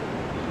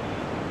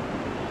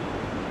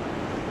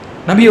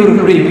 நபி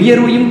அவர்களுடைய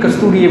வியர்வையும்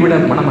கஸ்தூரியை விட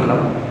மனம்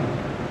அல்லவா?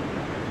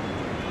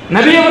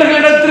 நபி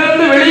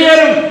அவர்களிடத்திலிருந்து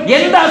வெளியேறும்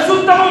எந்த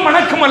அசுத்தமும்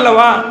மணக்கும்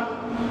அல்லவா?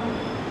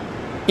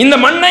 இந்த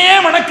மண்ணையே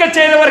மணக்க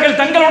செய்தவர்கள்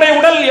தங்களுடைய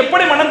உடல்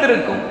எப்படி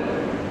மணந்திருக்கும்?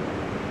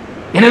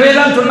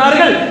 எனவேதான்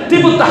சொன்னார்கள்,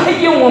 திபுத்த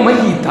ஹய்யம் வ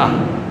மையிதா,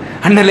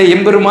 அண்ணலே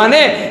எம்பெருமானே,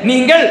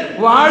 நீங்கள்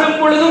வாழும்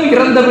பொழுதும்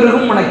இறந்த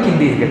பிறகும்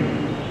மணக்கின்றீர்கள்.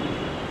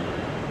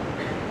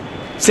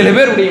 சில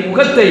பேருடைய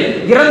முகத்தை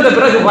இறந்த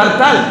பிறகு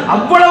பார்த்தால்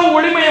அவ்வளவு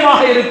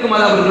ஒளிமயமாக இருக்கும்.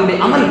 அது அவர்களுடைய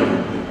அமல்கள்,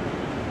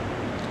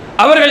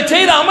 அவர்கள்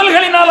செய்த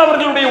அமல்களினால்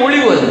அவர்களுடைய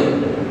ஒளிவு அது.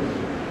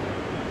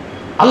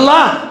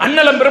 அல்லாஹ்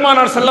அண்ணலம்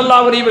பெருமானார்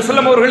ஸல்லல்லாஹு அலைஹி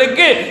வஸல்லம்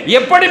அவர்களுக்கு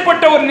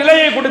எப்படிப்பட்ட ஒரு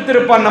நிலையை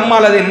கொடுத்திருப்பான்,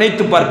 நம்மால் அதை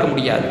நினைத்து பார்க்க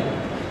முடியாது.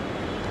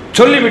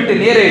 சொல்லிவிட்டு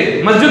நேரே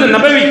மஸ்ஜித்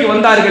நபவிக்கு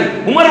வந்தார்கள்.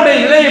 உமருடைய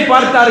நிலையை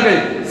பார்த்தார்கள்,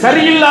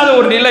 சரியில்லாத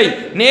ஒரு நிலை.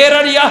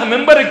 நேரடியாக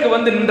மெம்பருக்கு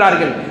வந்து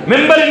நின்றார்கள்.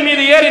 மெம்பரின்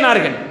மீது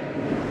ஏறினார்கள்.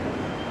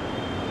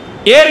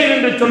 ஏறி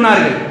நின்று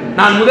சொன்னார்கள்,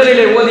 நான்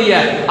முதலிலே ஓதிய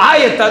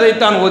ஆயத்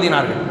அதைத்தான்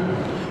ஓதினார்கள்.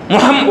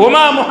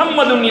 ஒமா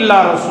முஹம்மதுன் இல்லா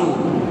ரசூல்,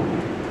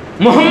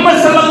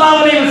 முஹம்மது ஸல்லல்லாஹு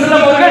அலைஹி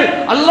வஸல்லம் அவர்கள்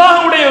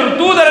அல்லாஹ்வுடைய ஒரு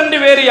தூதர் என்று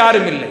வேறு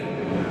யாரும் இல்லை.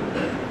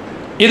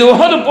 இது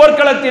உஹது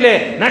போர்க்களத்திலே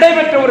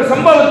நடைபெற்ற ஒரு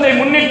சம்பவத்தை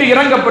முன்னிட்டு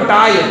இறங்கப்பட்ட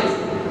ஆயத்.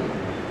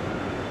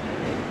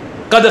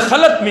 கத்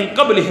ஹலத் மின்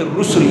கப்லிஹி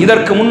ருசுல்,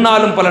 இதற்கு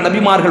முன்னாலும் பல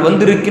நபிமார்கள்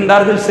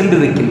வந்திருக்கின்றார்கள்,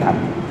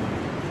 சென்றிருக்கின்றார்கள்.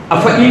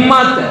 அஃப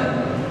இம்மாத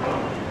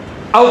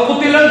அவ்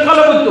குத்திலன்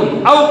கலபத்தும்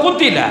அவ்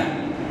குத்தில,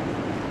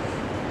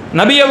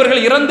 நபி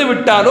அவர்கள் இறந்து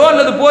விட்டாலோ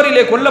அல்லது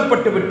போரிலே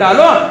கொல்லப்பட்டு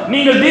விட்டாலோ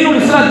நீங்கள் தீனுல்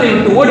இஸ்லாத்தை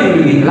விட்டு ஓடி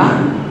விடுவீர்களா?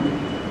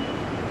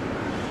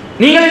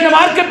 நீங்கள் இந்த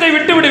மார்க்கத்தை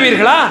விட்டு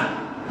விடுவீர்களா?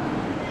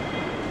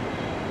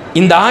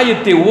 இந்த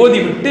ஆயத்தை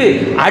ஓதிவிட்டு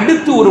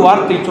அடுத்து ஒரு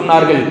வார்த்தை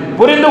சொன்னார்கள்,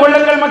 புரிந்து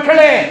கொள்ளுங்கள்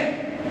மக்களே,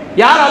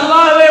 யார்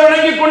அல்லாஹ்வை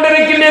வணங்கிக்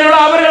கொண்டிருக்கின்றீர்களோ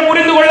அவர்கள்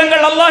புரிந்து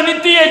கொள்ளுங்கள், அல்லாஹ்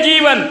நித்திய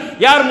ஜீவன்.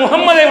 யார்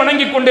முஹம்மதை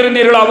வணங்கிக்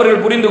கொண்டிருந்தீர்களோ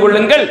அவர்கள் புரிந்து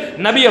கொள்ளுங்கள்,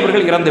 நபி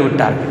அவர்கள் இறந்து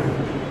விட்டார்கள்.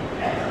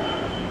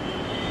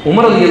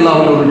 உமர் ரலியல்லாஹு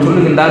அன்ஹு அவர்கள்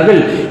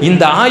சொல்லுகின்றார்கள்,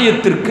 இந்த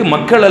ஆயத்திற்கு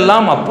மக்கள்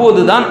எல்லாம்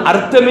அப்போதுதான்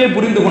அர்த்தமே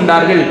புரிந்து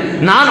கொண்டார்கள்.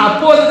 நான்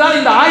அப்போதுதான்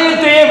இந்த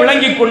ஆயத்தையே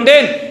விளங்கிக்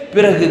கொண்டேன்.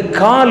 பிறகு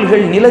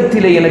கால்கள்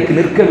நிலத்திலே எனக்கு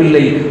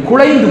நிற்கவில்லை,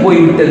 குலைந்து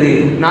போய்விட்டது,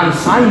 நான்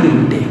சாய்ந்து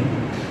விட்டேன்.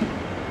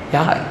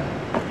 யார்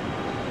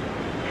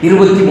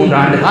 23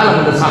 ஆண்டு காலம்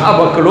அந்த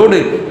சஹாபாக்களோடு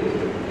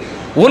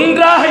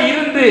ஒன்றாக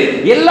இருந்து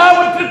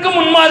எல்லாவற்றுக்கும்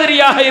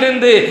முன்மாதிரியாக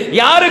இருந்து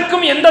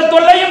யாருக்கும் எந்த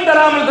தொல்லையும்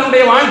தராமல்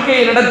தன்னுடைய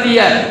வாழ்க்கையை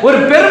நடத்திய ஒரு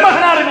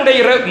பெருமகனாரினுடைய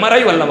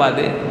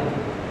மறைவல்லவாது.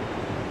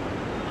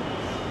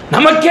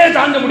 நமக்கே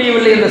தாங்க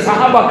முடியவில்லை, இந்த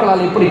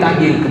சஹாபாக்களால் எப்படி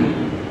தாங்கி இருக்கும்?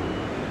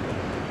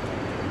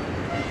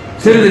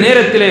 சிறிது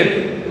நேரத்திலே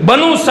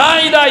பனு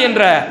சாயிதா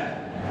என்ற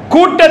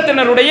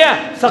கூட்டத்தினருடைய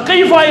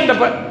சகைஃபா என்ற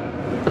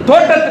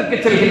தோட்டத்திற்கு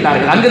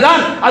செல்கின்றார்கள்.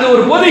 அங்குதான் அது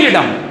ஒரு பொது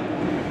இடம்.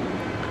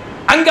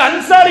 அங்கு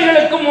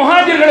அன்சாரிகளுக்கும்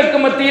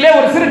முஹாஜிர்களுக்கும் மத்தியிலே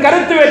ஒரு சிறு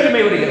கருத்து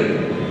வேற்றுமை வருகிறது.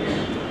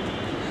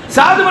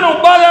 சாது பின்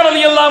உபாதா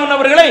ரலியல்லாஹு அன்ஹு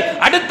அவர்களை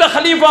அடுத்த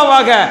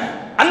கலீஃபாவாக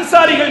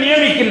அன்சாரிகள்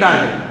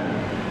நியமிக்கின்றார்கள்.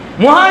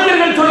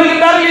 முஹாஜிர்கள்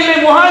சொல்லுகின்றார்கள், இல்லை,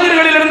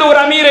 முஹாஜிர்களிலிருந்து ஒரு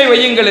அமீரை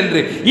வையுங்கள் என்று.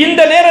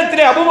 இந்த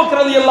நேரத்திலே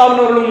அபூபக்கர் ரலியல்லாஹு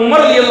அன்ஹு அவர்களும்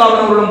உமர் ரலியல்லாஹு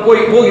அன்ஹு அவர்களும்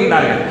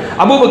போகின்றார்கள்.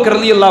 அபூபக்கர்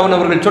ரலியல்லாஹு அன்ஹு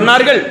அவர்கள்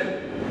சொன்னார்கள்,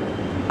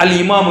 அல்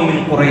இமாமு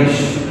மின்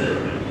குரைஷ்,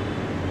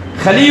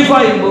 கலீஃபா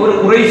என்பவர்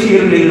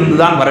குறைஷியர்களில் இருந்து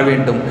தான் வர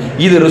வேண்டும்.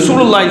 இது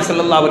ரசூலுல்லாஹி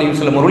ஸல்லல்லாஹு அலைஹி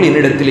வஸல்லம் அவர்கள்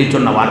என்னிடத்திலே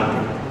சொன்ன வார்த்தை.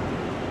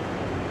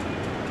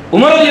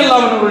 உமர்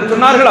ரலியல்லாஹு அன்ஹு அவர்கள்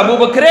சொன்னார்கள்,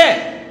 அபூபக்கரே,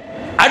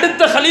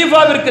 அடுத்த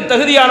ஹலீஃபாவிற்கு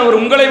தகுதியானவர்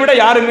உங்களை விட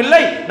யாரும்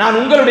இல்லை, நான்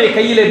உங்களுடைய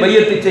கையிலே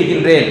பையத்து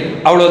செய்கின்றேன்.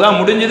 அவ்வளவுதான்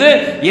முடிஞ்சது.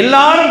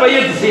 எல்லாரும்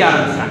பையத்து செய்ய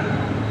ஆரம்பிச்சாங்க.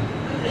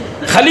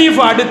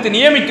 ஹலீஃபா அடுத்து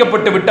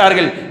நியமிக்கப்பட்டு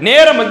விட்டார்கள்.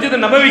 நேர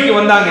மஸ்ஜித் நபவிக்கு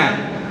வந்தாங்க.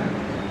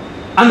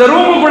 அந்த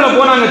ரூமுக்குள்ள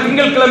போனாங்க.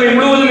 திங்கட்கிழமை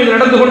முழுவதும் இது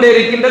நடந்து கொண்டே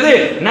இருக்கின்றது.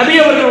 நபி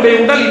அவர்களுடைய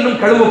உடல் இன்னும்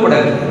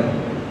கழுவப்படவில்லை.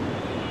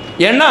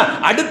 ஏன்னா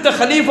அடுத்த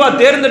ஹலீஃபா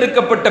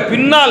தேர்ந்தெடுக்கப்பட்ட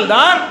பின்னால்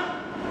தான்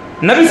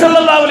நபி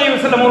ஸல்லல்லாஹு அலைஹி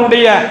வஸல்லம்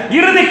அவருடைய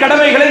இறுதி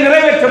கடமைகளை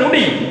நிறைவேற்ற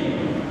முடியும்.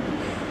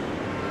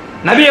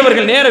 நபி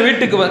அவர்கள் நேர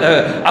வீட்டுக்கு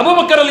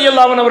அபூபக்கர்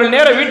ரலியல்லாஹு அன்ஹு அவர்கள்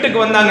நேர வீட்டுக்கு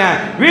வந்தாங்க.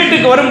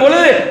 வீட்டுக்கு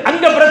வரும்பொழுது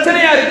அங்க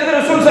பிரச்சனையா இருக்குது.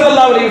 ரசூல்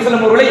ஸல்லல்லாஹு அலைஹி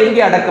வஸல்லம் அவர்களை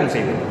எங்கே அடக்கம்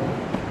செய்வது?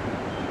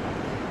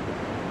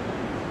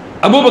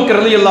 அபூபக்கர்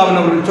ரலியல்லாஹு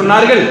அன்ஹு அவர்கள்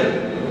சொன்னார்கள்,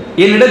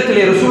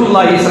 என்னிடத்திலே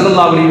ரசூலுல்லாஹி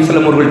ஸல்லல்லாஹு அலைஹி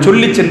வஸல்லம் அவர்கள்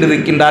சொல்லி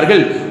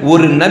சென்றிருக்கின்றார்கள்,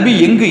 ஒரு நபி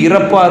எங்கு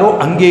இறப்பாரோ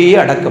அங்கேயே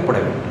அடக்கப்பட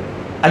வேண்டும்,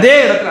 அதே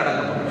இடத்தில்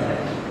அடக்கப்பட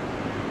வேண்டும்.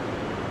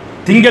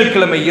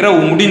 திங்கட்கிழமை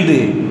இரவு முடிந்து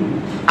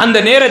அந்த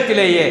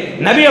நேரத்திலேயே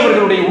நபி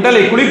அவர்களுடைய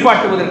உடலை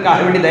குளிப்பாட்டுவதற்காக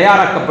வேண்டி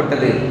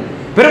தயாராக்கப்பட்டது.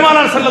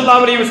 பெருமானார்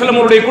ஸல்லல்லாஹு அலைஹி வஸல்லம்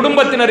அவருடைய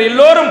குடும்பத்தினர்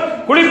எல்லோரும்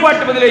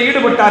குளிப்பாட்டுவதிலே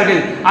ஈடுபட்டார்கள்.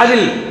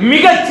 அதில்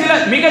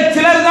மிகச்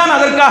சிலர் தான்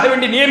அதற்காக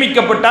வேண்டி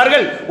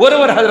நியமிக்கப்பட்டார்கள்.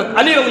 ஒருவர் ஹஜ்ரத்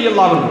அலி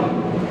ரலியல்லாஹு அன்ஹு,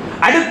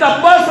 அடுத்து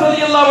அப்பாஸ்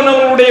ரலியல்லாஹு அன்ஹு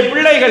அவர்களுடைய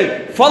பிள்ளைகள்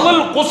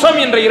ஃபதுல்,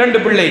 குஸம் என்ற 2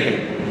 பிள்ளைகள்.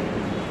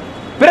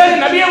 பிறகு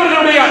நபி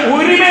அவர்களுடைய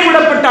உரிமை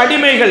விடப்பட்ட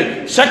அடிமைகள்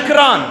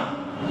ஷக்ரான்,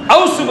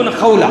 அவுஸ் இப்னு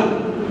ஹவுலா.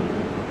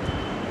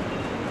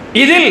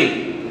 இதில்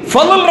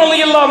ஃபதுல்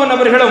ரலியல்லாஹு அன்ஹு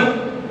அவர்களும்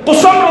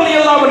குஸம்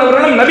ரலியல்லாஹு அன்ஹு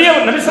அவர்களும் நபி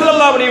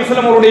ஸல்லல்லாஹு அலைஹி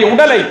வஸல்லம் அவருடைய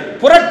உடலை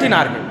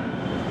புரட்டினார்கள்.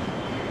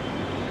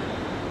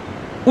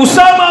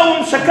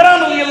 உஸாமாவும்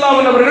ஷக்ரான் ரலியல்லாஹு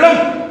அன்ஹு அவர்களும்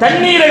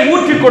தண்ணீரை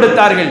ஊற்றி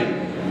கொடுத்தார்கள்.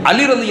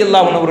 அலி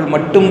ரலியல்லாஹு அன்ஹு அவர்கள்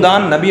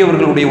மட்டும்தான் நபி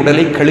அவர்களுடைய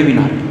உடலை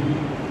கழுவினார்.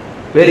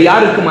 வேறு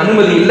யாருக்கும்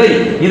அனுமதி இல்லை.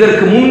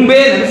 இதற்கு முன்பே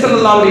நபி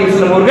ஸல்லல்லாஹு அலைஹி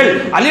வஸல்லம் அவர்கள்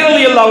அலி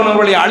ரலியல்லாஹு அன்ஹு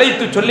அவர்களை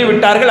அழைத்து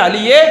சொல்லிவிட்டார்கள்,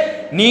 அலியே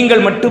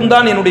நீங்கள்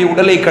மட்டும்தான் என்னுடைய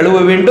உடலை கழுவ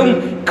வேண்டும்,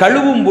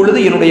 கழுவும் பொழுது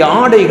என்னுடைய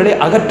ஆடைகளை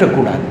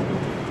அகற்றக்கூடாது,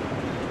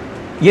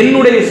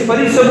 என்னுடைய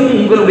ஸ்பரிசமும்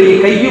உங்களுடைய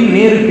கையும்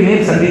நேருக்கு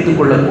நேர் சந்தித்துக்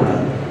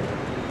கொள்ளக்கூடாது.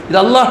 இது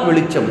அல்லாஹ்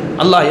வெளிச்சம்.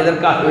 அல்லாஹ்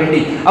எதற்காக வேண்டி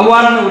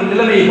அவ்வாறான ஒரு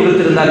நிலைமையை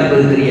கொடுத்திருந்தார்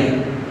என்பது தெரியாது.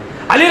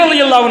 அலி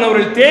ரலியல்லாஹு அன்ஹு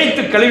அவர்கள்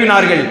தேய்த்து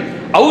கழுவினார்கள்.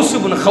 அவுஸ்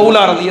இப்னு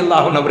ஹவுலா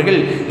ரலியல்லாஹு அன்ஹு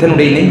அவர்கள்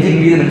தன்னுடைய நெஞ்சின்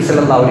மீது நபி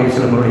ஸல்லல்லாஹு அலைஹி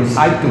வஸல்லம் அவர்களை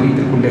சாய்த்து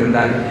வைத்துக்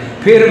கொண்டிருந்தார்கள்.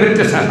 பேறு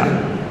பெற்ற சஹாபி.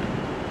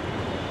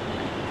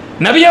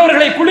 நபி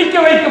அவர்களை குளிக்க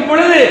வைக்கும்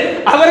பொழுது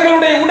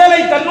அவர்களுடைய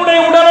உடலை தன்னுடைய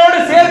உடலோடு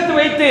சேர்த்து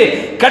வைத்து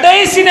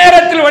கடைசி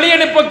நேரத்தில் வழி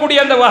அனுப்பக்கூடிய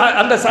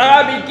அந்த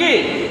சஹாபிக்கு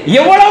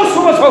எவ்வளவு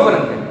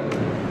சுபசோபனங்கள்.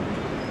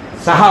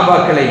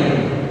 சஹாபாக்களை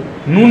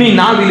நுனி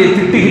நாவிலே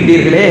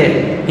திட்டுகின்றீர்களே,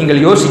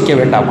 நீங்கள் யோசிக்க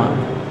வேண்டாமா?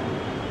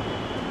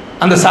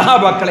 அந்த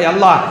சஹாபாக்களை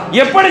அல்லாஹ்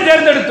எப்படி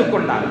தேர்ந்தெடுத்துக்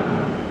கொண்டார்?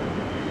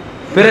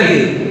 பிறகு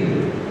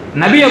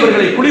நபி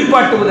அவர்களை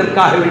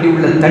குளிப்பாட்டுவதற்காக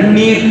வேண்டியுள்ள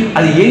தண்ணீர்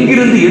அது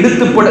எங்கிருந்து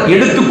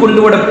எடுத்து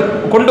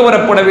கொண்டு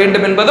வரப்பட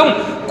வேண்டும் என்பதும்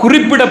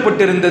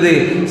குறிப்பிடப்பட்டிருந்தது.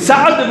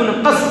 சஅத் இப்னு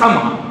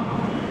கஸ்அமா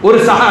ஒரு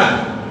சஹாபி.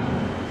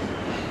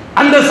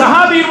 அந்த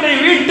சஹாபியுடைய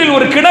வீட்டில்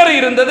ஒரு கிணறு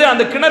இருந்தது.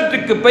 அந்த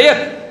கிணற்றுக்கு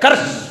பெயர்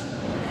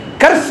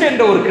கர்ஷ்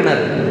என்ற ஒரு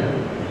கிணறு.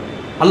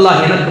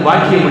 அல்லாஹ் எனக்கு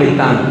வாக்கியம்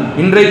அளித்தான்.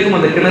 இன்றைக்கும்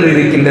அந்த கிணறு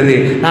இருக்கின்றது.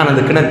 நான்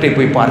அந்த கிணற்றை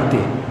போய்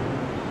பார்த்தேன்.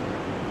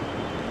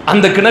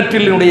 அந்த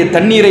கிணற்றினுடைய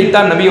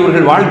தண்ணீரைத்தான் நபி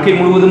அவர்கள் வாழ்க்கை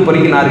முழுவதும்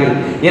பருகினார்கள்.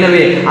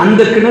 எனவே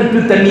அந்த கிணற்று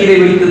தண்ணீரை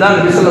வைத்துதான்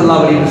நபி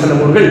ஸல்லல்லாஹு அலைஹி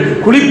வஸல்லம் அவர்கள்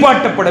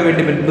குளிப்பாட்டப்பட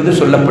வேண்டும் என்பது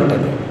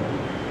சொல்லப்பட்டது.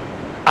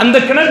 அந்த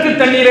கிணற்று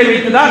தண்ணீரை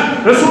வைத்துதான்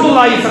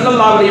ரசூலுல்லாஹி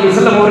ஸல்லல்லாஹு அலைஹி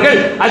வஸல்லம் அவர்கள்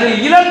அதில்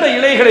இழந்த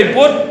இலைகளை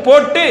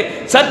போட்டு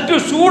சற்று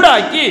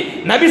சூடாக்கி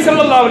நபி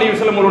ஸல்லல்லாஹு அலைஹி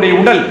வஸல்லம் அவருடைய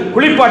உடல்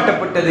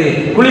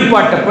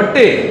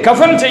குளிப்பாட்டப்பட்டு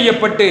கஃன்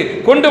செய்யப்பட்டு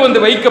கொண்டு வந்து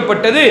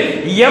வைக்கப்பட்டது.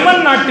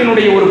 யமன்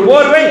நாட்டினுடைய ஒரு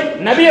போர்வை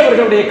நபி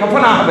அவர்களுடைய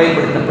கஃனாக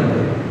பயன்படுத்தப்பட்டது.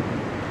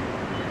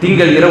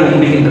 திங்கள் இரவு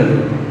முடிகின்றது.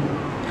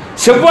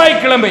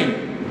 செவ்வாய்க்கிழமை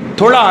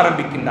தொழ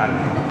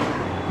ஆரம்பிக்கின்றார்கள்.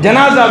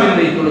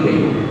 ஜனாசாவினுடைய தொழுகை.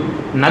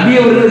 நபி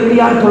அவர்களுக்கு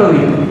யார் தொழ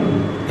வைக்கும்?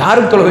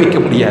 யாரும் தொழ வைக்க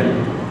முடியாது.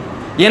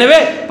 எனவே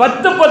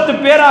 10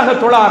 பேராக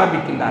தொழ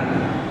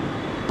ஆரம்பிக்கின்றார்கள்.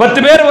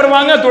 10 பேர்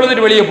வருவாங்க,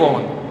 தொழுதுட்டு வெளியே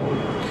போவாங்க.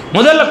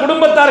 முதல்ல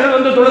குடும்பத்தார்கள்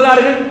வந்து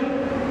தொழுதார்கள்.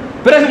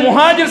 பிறகு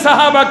முஹாஜிர்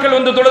சஹாபாக்கள்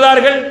வந்து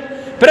தொழுதார்கள்.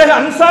 பிறகு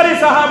அன்சாரி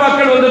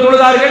சஹாபாக்கள் வந்து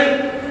தொழுதார்கள்.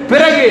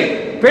 பிறகு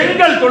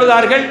பெண்கள்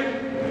தொழுதார்கள்.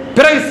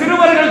 பிறகு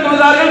சிறுவர்கள்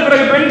தொழுதார்கள்.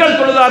 பிறகு பெண்கள்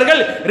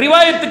தொழுதார்கள்.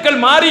 ரிவாயத்துக்கள்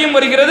மாறியும்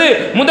வருகிறது.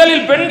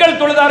 முதலில் பெண்கள்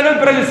தொழுதார்கள்,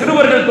 பிறகு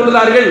சிறுவர்கள்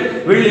தொழுதார்கள்.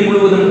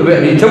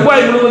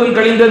 செவ்வாய் முழுவதும்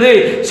கழிந்தது.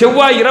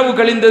 செவ்வாய் இரவு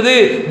கழிந்தது.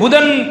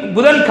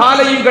 புதன்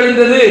காலையும்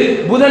கழிந்தது.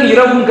 புதன்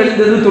இரவும்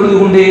கழிந்தது. தொழுது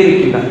கொண்டே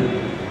இருக்கின்றார்.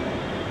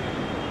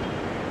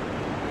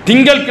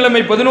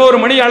 திங்கட்கிழமை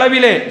 11 மணி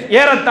அளவிலே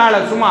ஏறத்தாழ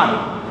சுமார்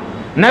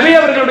நபி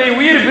அவர்களுடைய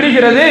உயிர்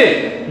பிரிகிறது.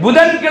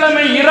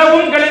 புதன்கிழமை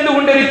இரவும் கழிந்து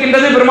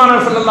கொண்டிருக்கின்றது.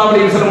 பெருமானார் ஸல்லல்லாஹு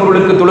அலைஹி வஸல்லம்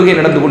அவர்களுக்கு தொழுகை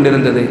நடந்து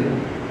கொண்டிருந்தது.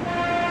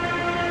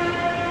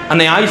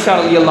 அன்னை ஆயிஷா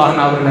ரலியல்லாஹு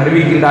அன்ஹா அவர்கள்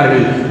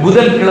அறிவிக்கின்றார்கள்,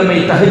 புதன்கிழமை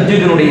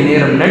தஹஜ்ஜுதினுடைய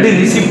நேரம், நடு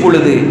நிசி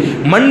பொழுது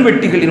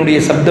மண்வெட்டிகளினுடைய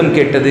சப்தம்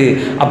கேட்டது.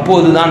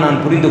 அப்போதுதான்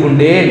நான் புரிந்து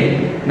கொண்டேன்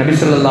நபி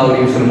ஸல்லல்லாஹு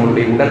அலைஹி வஸல்லம்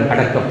அவருடைய உடல்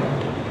அடக்கம்.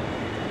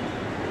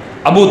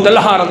 அபூ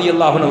தல்ஹா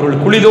ரலியல்லாஹு அன்ஹு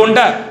அவர்கள் குழி தோண்ட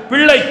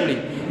பிள்ளை குழி.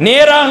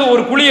 நேராக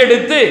ஒரு குழி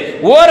எடுத்து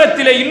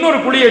ஓரத்திலே இன்னொரு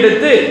குழி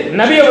எடுத்து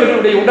நபி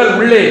அவர்களுடைய உடல்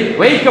உள்ளே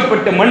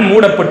வைக்கப்பட்டு மண்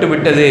மூடப்பட்டு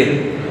விட்டது.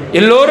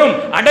 எல்லோரும்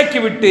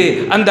அடக்கிவிட்டு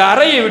அந்த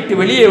அறையை விட்டு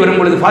வெளியே வரும்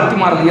பொழுது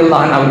ஃபாத்திமா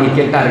ரலியல்லாஹு அன்ஹா அவர்கள்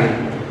கேட்டார்கள்,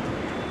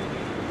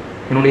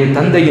 என்னுடைய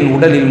தந்தையின்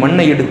உடலில்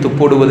மண்ணை எடுத்து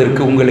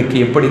போடுவதற்கு உங்களுக்கு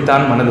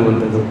எப்படித்தான் மனது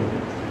வந்ததோ?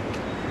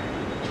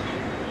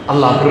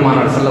 அல்லாஹ்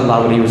பெருமானார்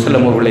ஸல்லல்லாஹு அலைஹி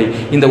வஸல்லம் அவர்களை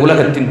இந்த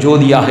உலகத்தின்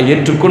ஜோதியாக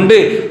ஏற்றுக்கொண்டு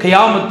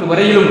கியாமத்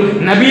வரையிலும்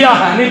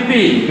நபியாக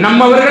அனுப்பி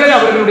நம்மவர்களை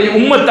அவர்களுடைய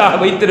உம்மத்தாக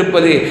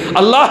வைத்திருப்பது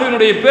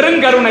அல்லாஹ்வினுடைய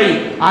பெருங்கருணை.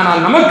 ஆனால்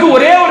நமக்கு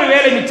ஒரே ஒரு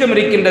வேலை மிச்சம்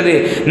இருக்கின்றது.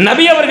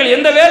 நபி அவர்கள்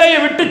எந்த வேலையை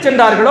விட்டு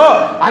சென்றார்களோ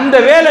அந்த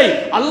வேலை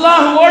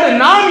அல்லாஹ்வோடு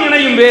நாம்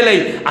இணையும் வேலை.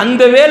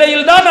 அந்த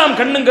வேலையில் தான் நாம்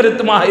கண்ணும்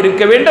கருத்துமாக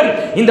இருக்க வேண்டும்.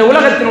 இந்த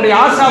உலகத்தினுடைய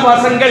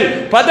ஆசாபாசங்கள்,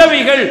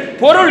 பதவிகள்,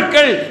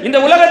 பொருட்கள், இந்த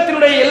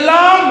உலகத்தினுடைய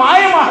எல்லாம்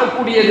மாயமாக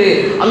கூடியது.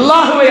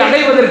 அல்லாஹ்வை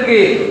அடைவதற்கு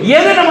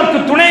எது நமக்கு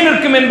துணை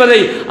நிற்கும் என்பதை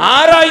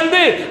ஆராய்ந்து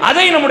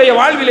அதை நம்முடைய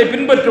வாழ்விலே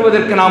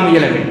பின்பற்றுவதற்கு நாம்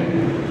முயல வேண்டும்.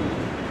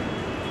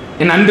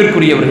 என்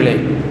அன்பிற்குரியவர்களே,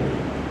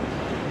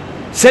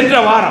 சென்ற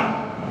வாரம்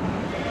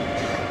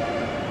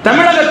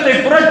தமிழகத்தை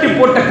புரட்டி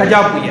போட்ட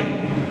கஜா புயல்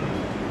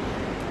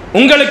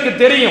உங்களுக்கு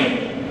தெரியும்.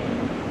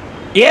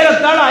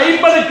 ஏறத்தாழ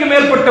 50க்கு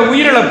மேற்பட்ட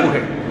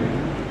உயிரிழப்புகள்.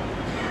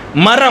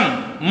 மரம்,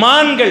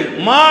 மான்கள்,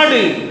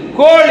 மாடு,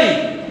 கோழி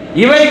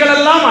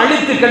இவைகளெல்லாம்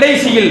அழித்து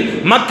கடைசியில்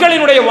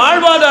மக்களினுடைய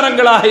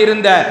வாழ்வாதாரங்களாக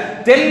இருந்த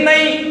தென்னை,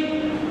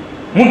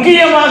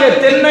 முக்கியமாக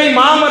தென்னை,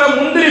 மாமரம்,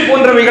 முந்திரி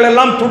போன்றவைகள்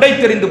எல்லாம்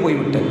துடைத்தெறிந்து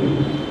போய்விட்டது.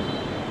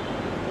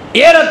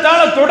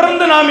 ஏறத்தாழ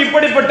தொடர்ந்து நாம்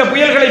இப்படிப்பட்ட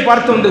புயல்களை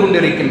பார்த்து வந்து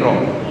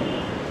கொண்டிருக்கின்றோம்.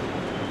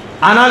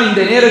 ஆனால்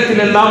இந்த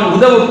நேரத்தில் எல்லாம்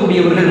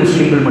உதவக்கூடியவர்கள்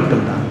முஸ்லிம்கள்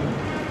மட்டும்தான்.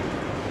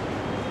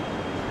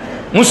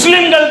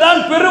 முஸ்லிம்கள்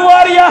தான்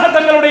பெருவாரியாக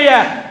தங்களுடைய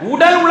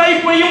உடல்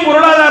உழைப்பையும்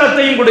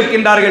பொருளாதாரத்தையும்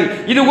கொடுக்கின்றார்கள்.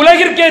 இது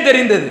உலகிற்கே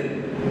தெரிந்தது.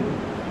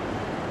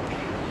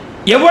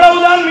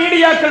 எவ்வளவுதான்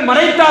மீடியாக்கள்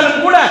மறைத்தாலும்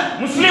கூட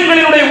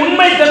முஸ்லிம்களினுடைய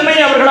உண்மை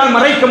தன்மையை அவர்களால்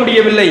மறைக்க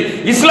முடியவில்லை.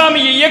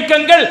 இஸ்லாமிய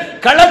இயக்கங்கள்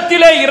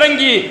களத்திலே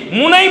இறங்கி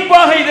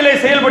முனைப்பாக இதிலே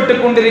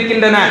செயல்பட்டுக்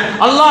கொண்டிருக்கின்றன.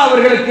 அல்லாஹ்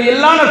அவர்களுக்கு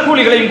எல்லா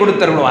கூலிகளையும்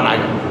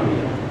கொடுத்தருள்வானாக.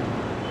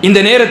 இந்த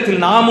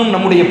நேரத்தில் நாமும்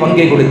நம்முடைய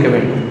பங்கை கொடுக்க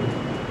வேண்டும்.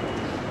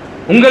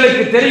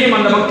 உங்களுக்கு தெரியும்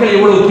அந்த மக்கள்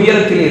எவ்வளவு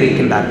துயரத்தில்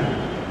இருக்கின்றார்கள்.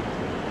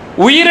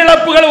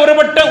 உயிரிழப்புகள்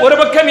ஒரு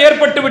பக்கம்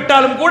ஏற்பட்டு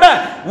விட்டாலும் கூட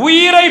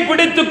உயிரை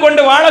பிடித்துக்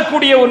கொண்டு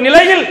வாழக்கூடிய ஒரு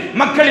நிலையில்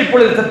மக்கள்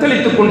இப்பொழுது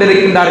தத்தளித்துக்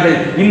கொண்டிருக்கின்றார்கள்.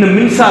 இன்னும்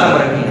மின்சாரம்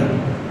வரவில்லை,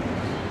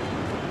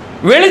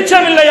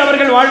 வெளிச்சம் இல்லை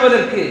அவர்கள்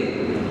வாழ்வதற்கு.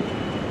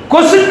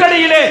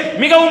 கொசுக்கடியிலே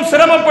மிகவும்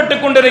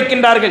சிரமப்பட்டுக்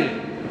கொண்டிருக்கின்றார்கள்.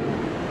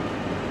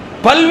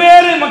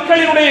 பல்வேறு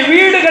மக்களினுடைய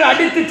வீடுகள்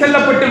அடித்து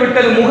செல்லப்பட்டு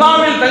விட்டது.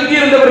 முகாமில்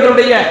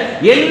தங்கியிருந்தவர்களுடைய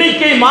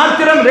எண்ணிக்கை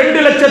மாத்திரம்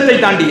 2 லட்சத்தை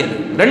தாண்டியது.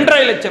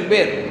 2.5 லட்சம்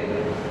பேர்.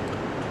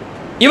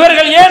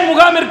 இவர்கள் ஏன்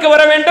முகாமிற்கு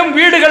வர வேண்டும்?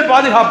 வீடுகள்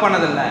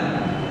பாதுகாப்பானதல்ல.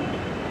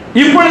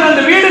 இப்பொழுது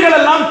அந்த வீடுகள்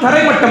எல்லாம்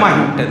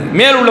தரைமட்டமாகிவிட்டது.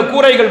 மேல் உள்ள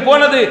கூரைகள்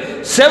போனது,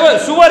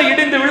 சுவர்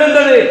இடிந்து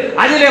விழுந்தது,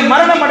 அதிலே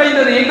மரணம்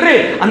அடைந்தது என்று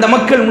அந்த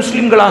மக்கள்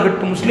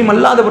முஸ்லிம்களாகட்டும் முஸ்லிம்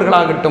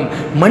அல்லாதவர்களாகட்டும்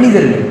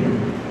மனிதர்கள்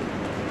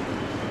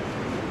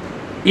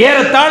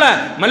ஏறத்தாழ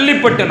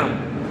மல்லிப்பட்டினம்,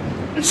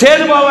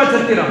 சேதுபாவா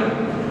சத்திரம்,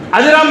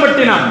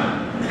 அதிராம்பட்டினம்,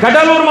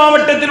 கடலூர்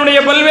மாவட்டத்தினுடைய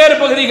பல்வேறு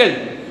பகுதிகள்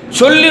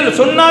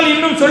சொன்னால்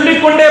இன்னும்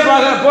சொல்லிக்கொண்டே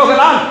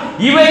போகலாம்.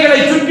 இவைகளை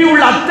சுற்றி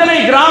உள்ள அத்தனை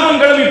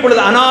கிராமங்களும்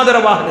இப்பொழுது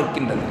அனாதரவாக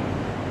நிற்கின்றன.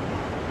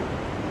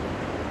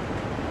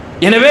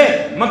 எனவே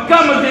மக்கா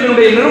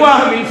மஸ்ஜிதினுடைய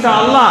நிர்வாகம் இன்ஷா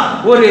அல்லாஹ்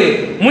ஒரு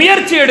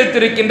முயற்சி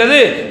எடுத்திருக்கின்றது.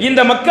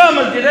 இந்த மக்கா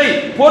மஸ்ஜிதை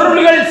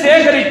பொருள்கள்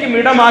சேகரிக்கும்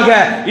இடமாக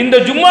இந்த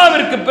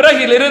ஜும்மாவிற்கு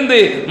பிறகிலிருந்து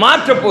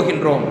மாற்றப்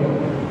போகின்றோம்.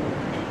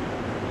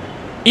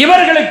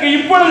 இவர்களுக்கு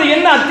இப்பொழுது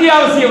என்ன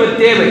அத்தியாவசிய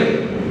தேவை?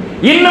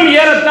 இன்னும்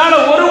ஏறத்தாழ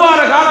 1 வார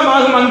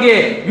காலமாகும் அங்கே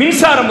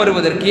மின்சாரம்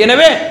வருவதற்கு.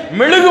 எனவே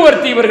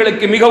மெழுகுவர்த்தி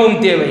இவர்களுக்கு மிகவும்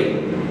தேவை,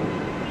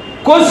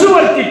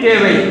 கொசுவர்த்தி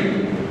தேவை,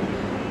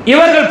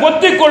 இவர்கள்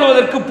பொத்திக்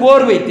கொள்வதற்கு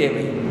போர்வை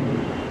தேவை,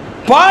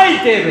 பாய்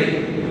தேவை.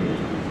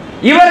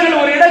 இவர்கள்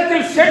ஒரு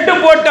இடத்தில் ஷெட்டு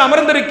போட்டு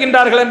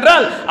அமர்ந்திருக்கின்றார்கள்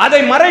என்றால்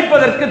அதை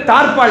மறைப்பதற்கு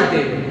தார்பால்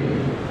தேவை,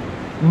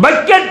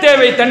 பக்கெட்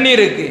தேவை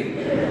தண்ணீருக்கு.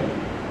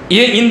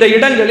 இந்த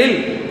இடங்களில்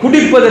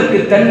குடிப்பதற்கு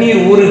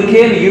தண்ணீர் ஒரு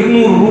கேன்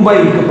 200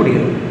 ரூபாய்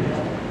விற்கப்படுகிறது.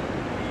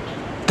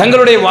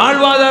 தங்களுடைய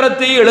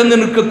வாழ்வாதாரத்தை இழந்து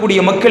நிற்கக்கூடிய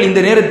மக்கள் இந்த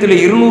நேரத்தில்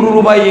 200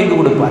 ரூபாய் எங்கு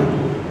கொடுப்பார்?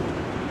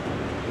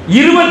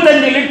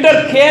 25 லிட்டர்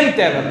கேன்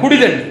தேவை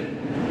குடிதண்ணி.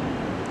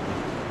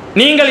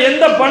 நீங்கள்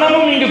எந்த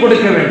பணமும் இங்கு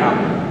கொடுக்க வேண்டாம்.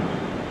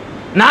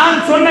 நான்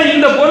சொன்ன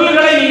இந்த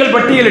பொருள்களை நீங்கள்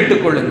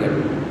பட்டியலிட்டுக் கொள்ளுங்கள்.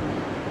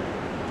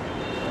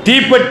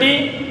 தீப்பெட்டி,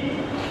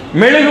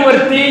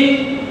 மெழுகுவர்த்தி,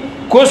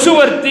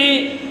 கொசுவர்த்தி,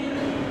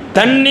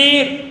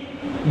 தண்ணீர்,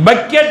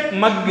 பக்கெட்,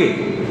 மக்கு,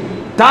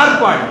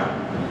 தார்பால்,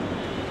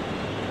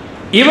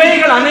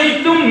 இவைகள்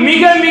அனைத்தும்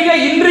மிக மிக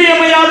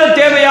இன்றியமையாத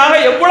தேவையாக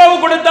எவ்வளவு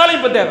கொடுத்தாலும்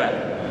இப்ப தேவை.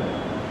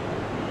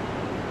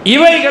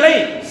 இவைகளை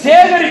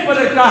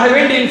சேகரிப்பதற்காக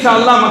வேண்டி இன்ஷா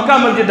அல்லாஹ் மக்கா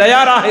மஸ்ஜித்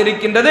தயாராக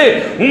இருக்கின்றது.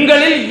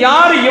 உங்களில்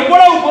யார்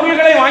எவ்வளவு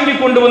பொருள்களை வாங்கி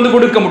கொண்டு வந்து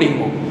கொடுக்க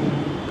முடியுமோ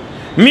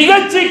மிக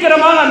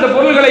சீக்கிரமாக அந்த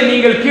பொருள்களை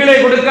நீங்கள் கீழே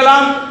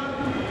கொடுக்கலாம்.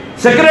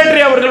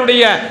 செக்ரட்டரி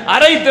அவர்களுடைய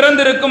அறை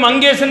திறந்திருக்கும்,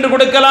 அங்கே சென்று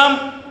கொடுக்கலாம்.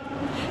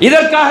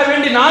 இதற்காக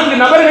வேண்டி 4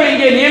 நபர்கள்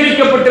இங்கே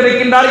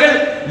நியமிக்கப்பட்டிருக்கின்ற இருக்கின்றார்கள்.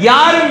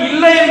 யாரும்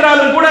இல்லை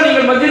என்றாலும் கூட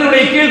நீங்கள்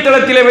மஸ்ஜிதுடைய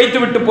கீழ்த்தளத்திலே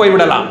வைத்துவிட்டு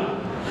போய்விடலாம்.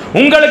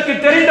 உங்களுக்கு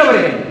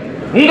தெரிந்தவர்கள்,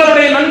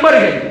 உங்களுடைய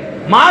நண்பர்கள்,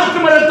 மாற்று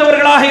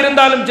மதத்தவர்களாக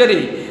இருந்தாலும் சரி,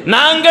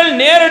 நாங்கள்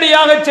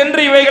நேரடியாக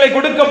சென்று இவைகளை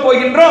கொடுக்க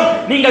போகின்றோம்,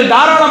 நீங்கள்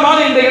தாராளமாக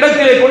இந்த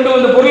இடத்திலே கொண்டு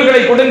வந்து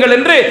பொருள்களை கொடுங்கள்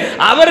என்று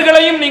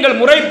அவர்களையும் நீங்கள்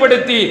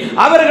முறைப்படுத்தி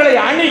அவர்களை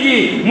அணுகி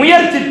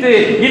முயற்சித்து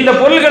இந்த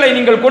பொருள்களை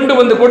நீங்கள் கொண்டு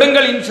வந்து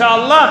கொடுங்கள். இன்ஷா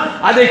அல்லாஹ்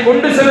அதை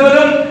கொண்டு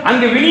செல்வதும்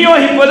அங்கு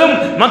விநியோகிப்பதும்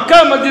மக்கா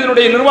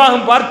மஸ்ஜிதுடைய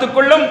நிர்வாகம் பார்த்துக்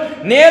கொள்ளும்.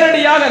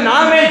 நேரடியாக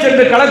நாமே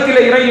சென்று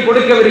களத்தில் இறங்கி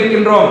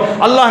கொடுக்கவிருக்கின்றோம்.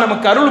 அல்லாஹ்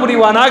நமக்கு அருள்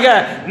புரிவானாக.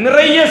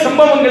 நிறைய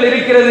சம்பவங்கள்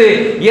இருக்கிறது.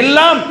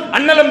 எல்லாம்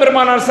அன்னலம்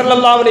பெருமானார்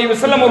ஸல்லல்லாஹு அலைஹி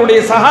வஸல்லம்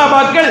அவருடைய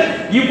சஹாபாக்கள்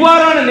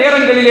இவ்வாறான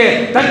நேரங்களிலே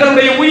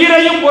தங்களுடைய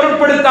உயிரையும்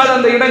பொருட்படுத்தாத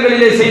அந்த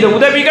இடங்களிலே செய்த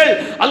உதவிகள்.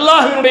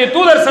 அல்லாஹ்வினுடைய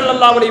தூதர்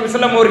ஸல்லல்லாஹு அலைஹி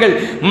வஸல்லம் அவர்கள்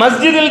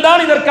மஸ்ஜிதில்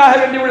தான் இதற்காக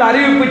வேண்டியுள்ள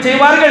அறிவிப்பு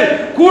செய்வார்கள்.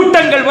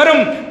 கூட்டங்கள்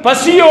வரும்,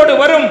 பசியோடு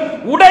வரும்,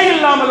 உடை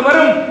இல்லாமல்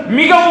வரும்,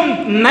 மிகவும்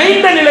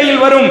நைந்த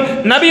நிலையில் வரும்.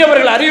 நபி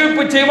அவர்கள்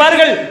அறிவிப்பு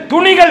செய்வார்கள்,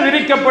 துணிகள்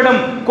விரிக்கப்படும்,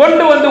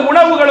 கொண்டு வந்து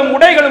உணவுகளும்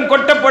உடைகளும்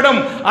கொட்டப்படும்.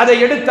 அதை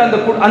எடுத்து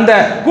அந்த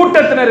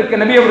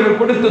கூட்டத்தினருக்கு நபி அவர்கள்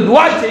கொடுத்து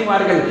துஆ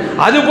செய்வார்கள்.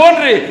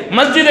 அதுபோன்று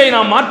மஸ்ஜிதை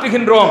நாம்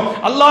மாற்றுகின்றோம்.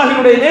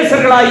 அல்லாஹ்வினுடைய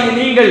நேசர்களாகிய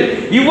நீங்கள்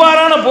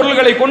இவ்வாறான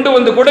பொருள்களை கொண்டு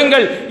வந்து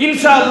கொடுங்கள்.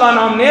 இன்ஷா அல்லாஹ்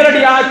நாம்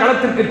நேரடியாக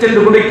களத்திற்கு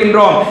சென்று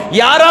கொடுக்கின்றோம்.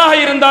 யாராக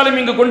இருந்தாலும்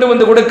இங்கு கொண்டு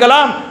வந்து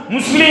கொடுக்கலாம்.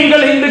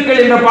 முஸ்லிம்கள் இந்துக்கள்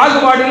என்ற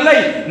பாகுபாடு இல்லை.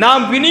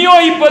 நாம்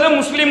விநியோகிப்பது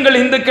முஸ்லிம்கள்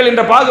இந்துக்கள்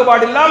என்ற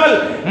பாகுபாடு இல்லாமல்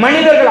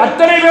மனிதர்கள்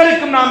அத்தனை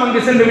பேருக்கும் நாம் அங்கு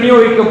சென்று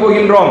விநியோகிக்க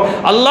போகின்றோம்.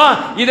 அல்லாஹ்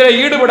இதில்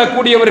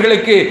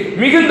ஈடுபடக்கூடியவர்களுக்கு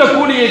மிகுந்த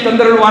கூலியை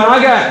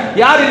தந்தருள்வானாக.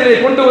 யார் இதிலே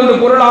கொண்டு வந்து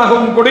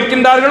பொருளாகவும்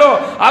கொடுக்கின்றார்களோ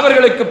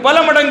அவர்களுக்கு பல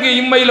மடங்கு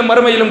இம்மையிலும்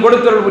மறுமையிலும்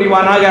கொடுத்தருள்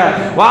புரிவானாக.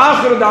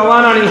 வாஹிரு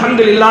தஅவானா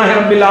அல்ஹம்துலில்லாஹி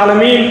ரப்பில்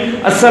ஆலமீன்.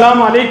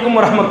 அஸ்ஸலாமு அலைக்கும்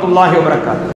வரஹ்மத்துல்லாஹி வபரகாத்துஹு.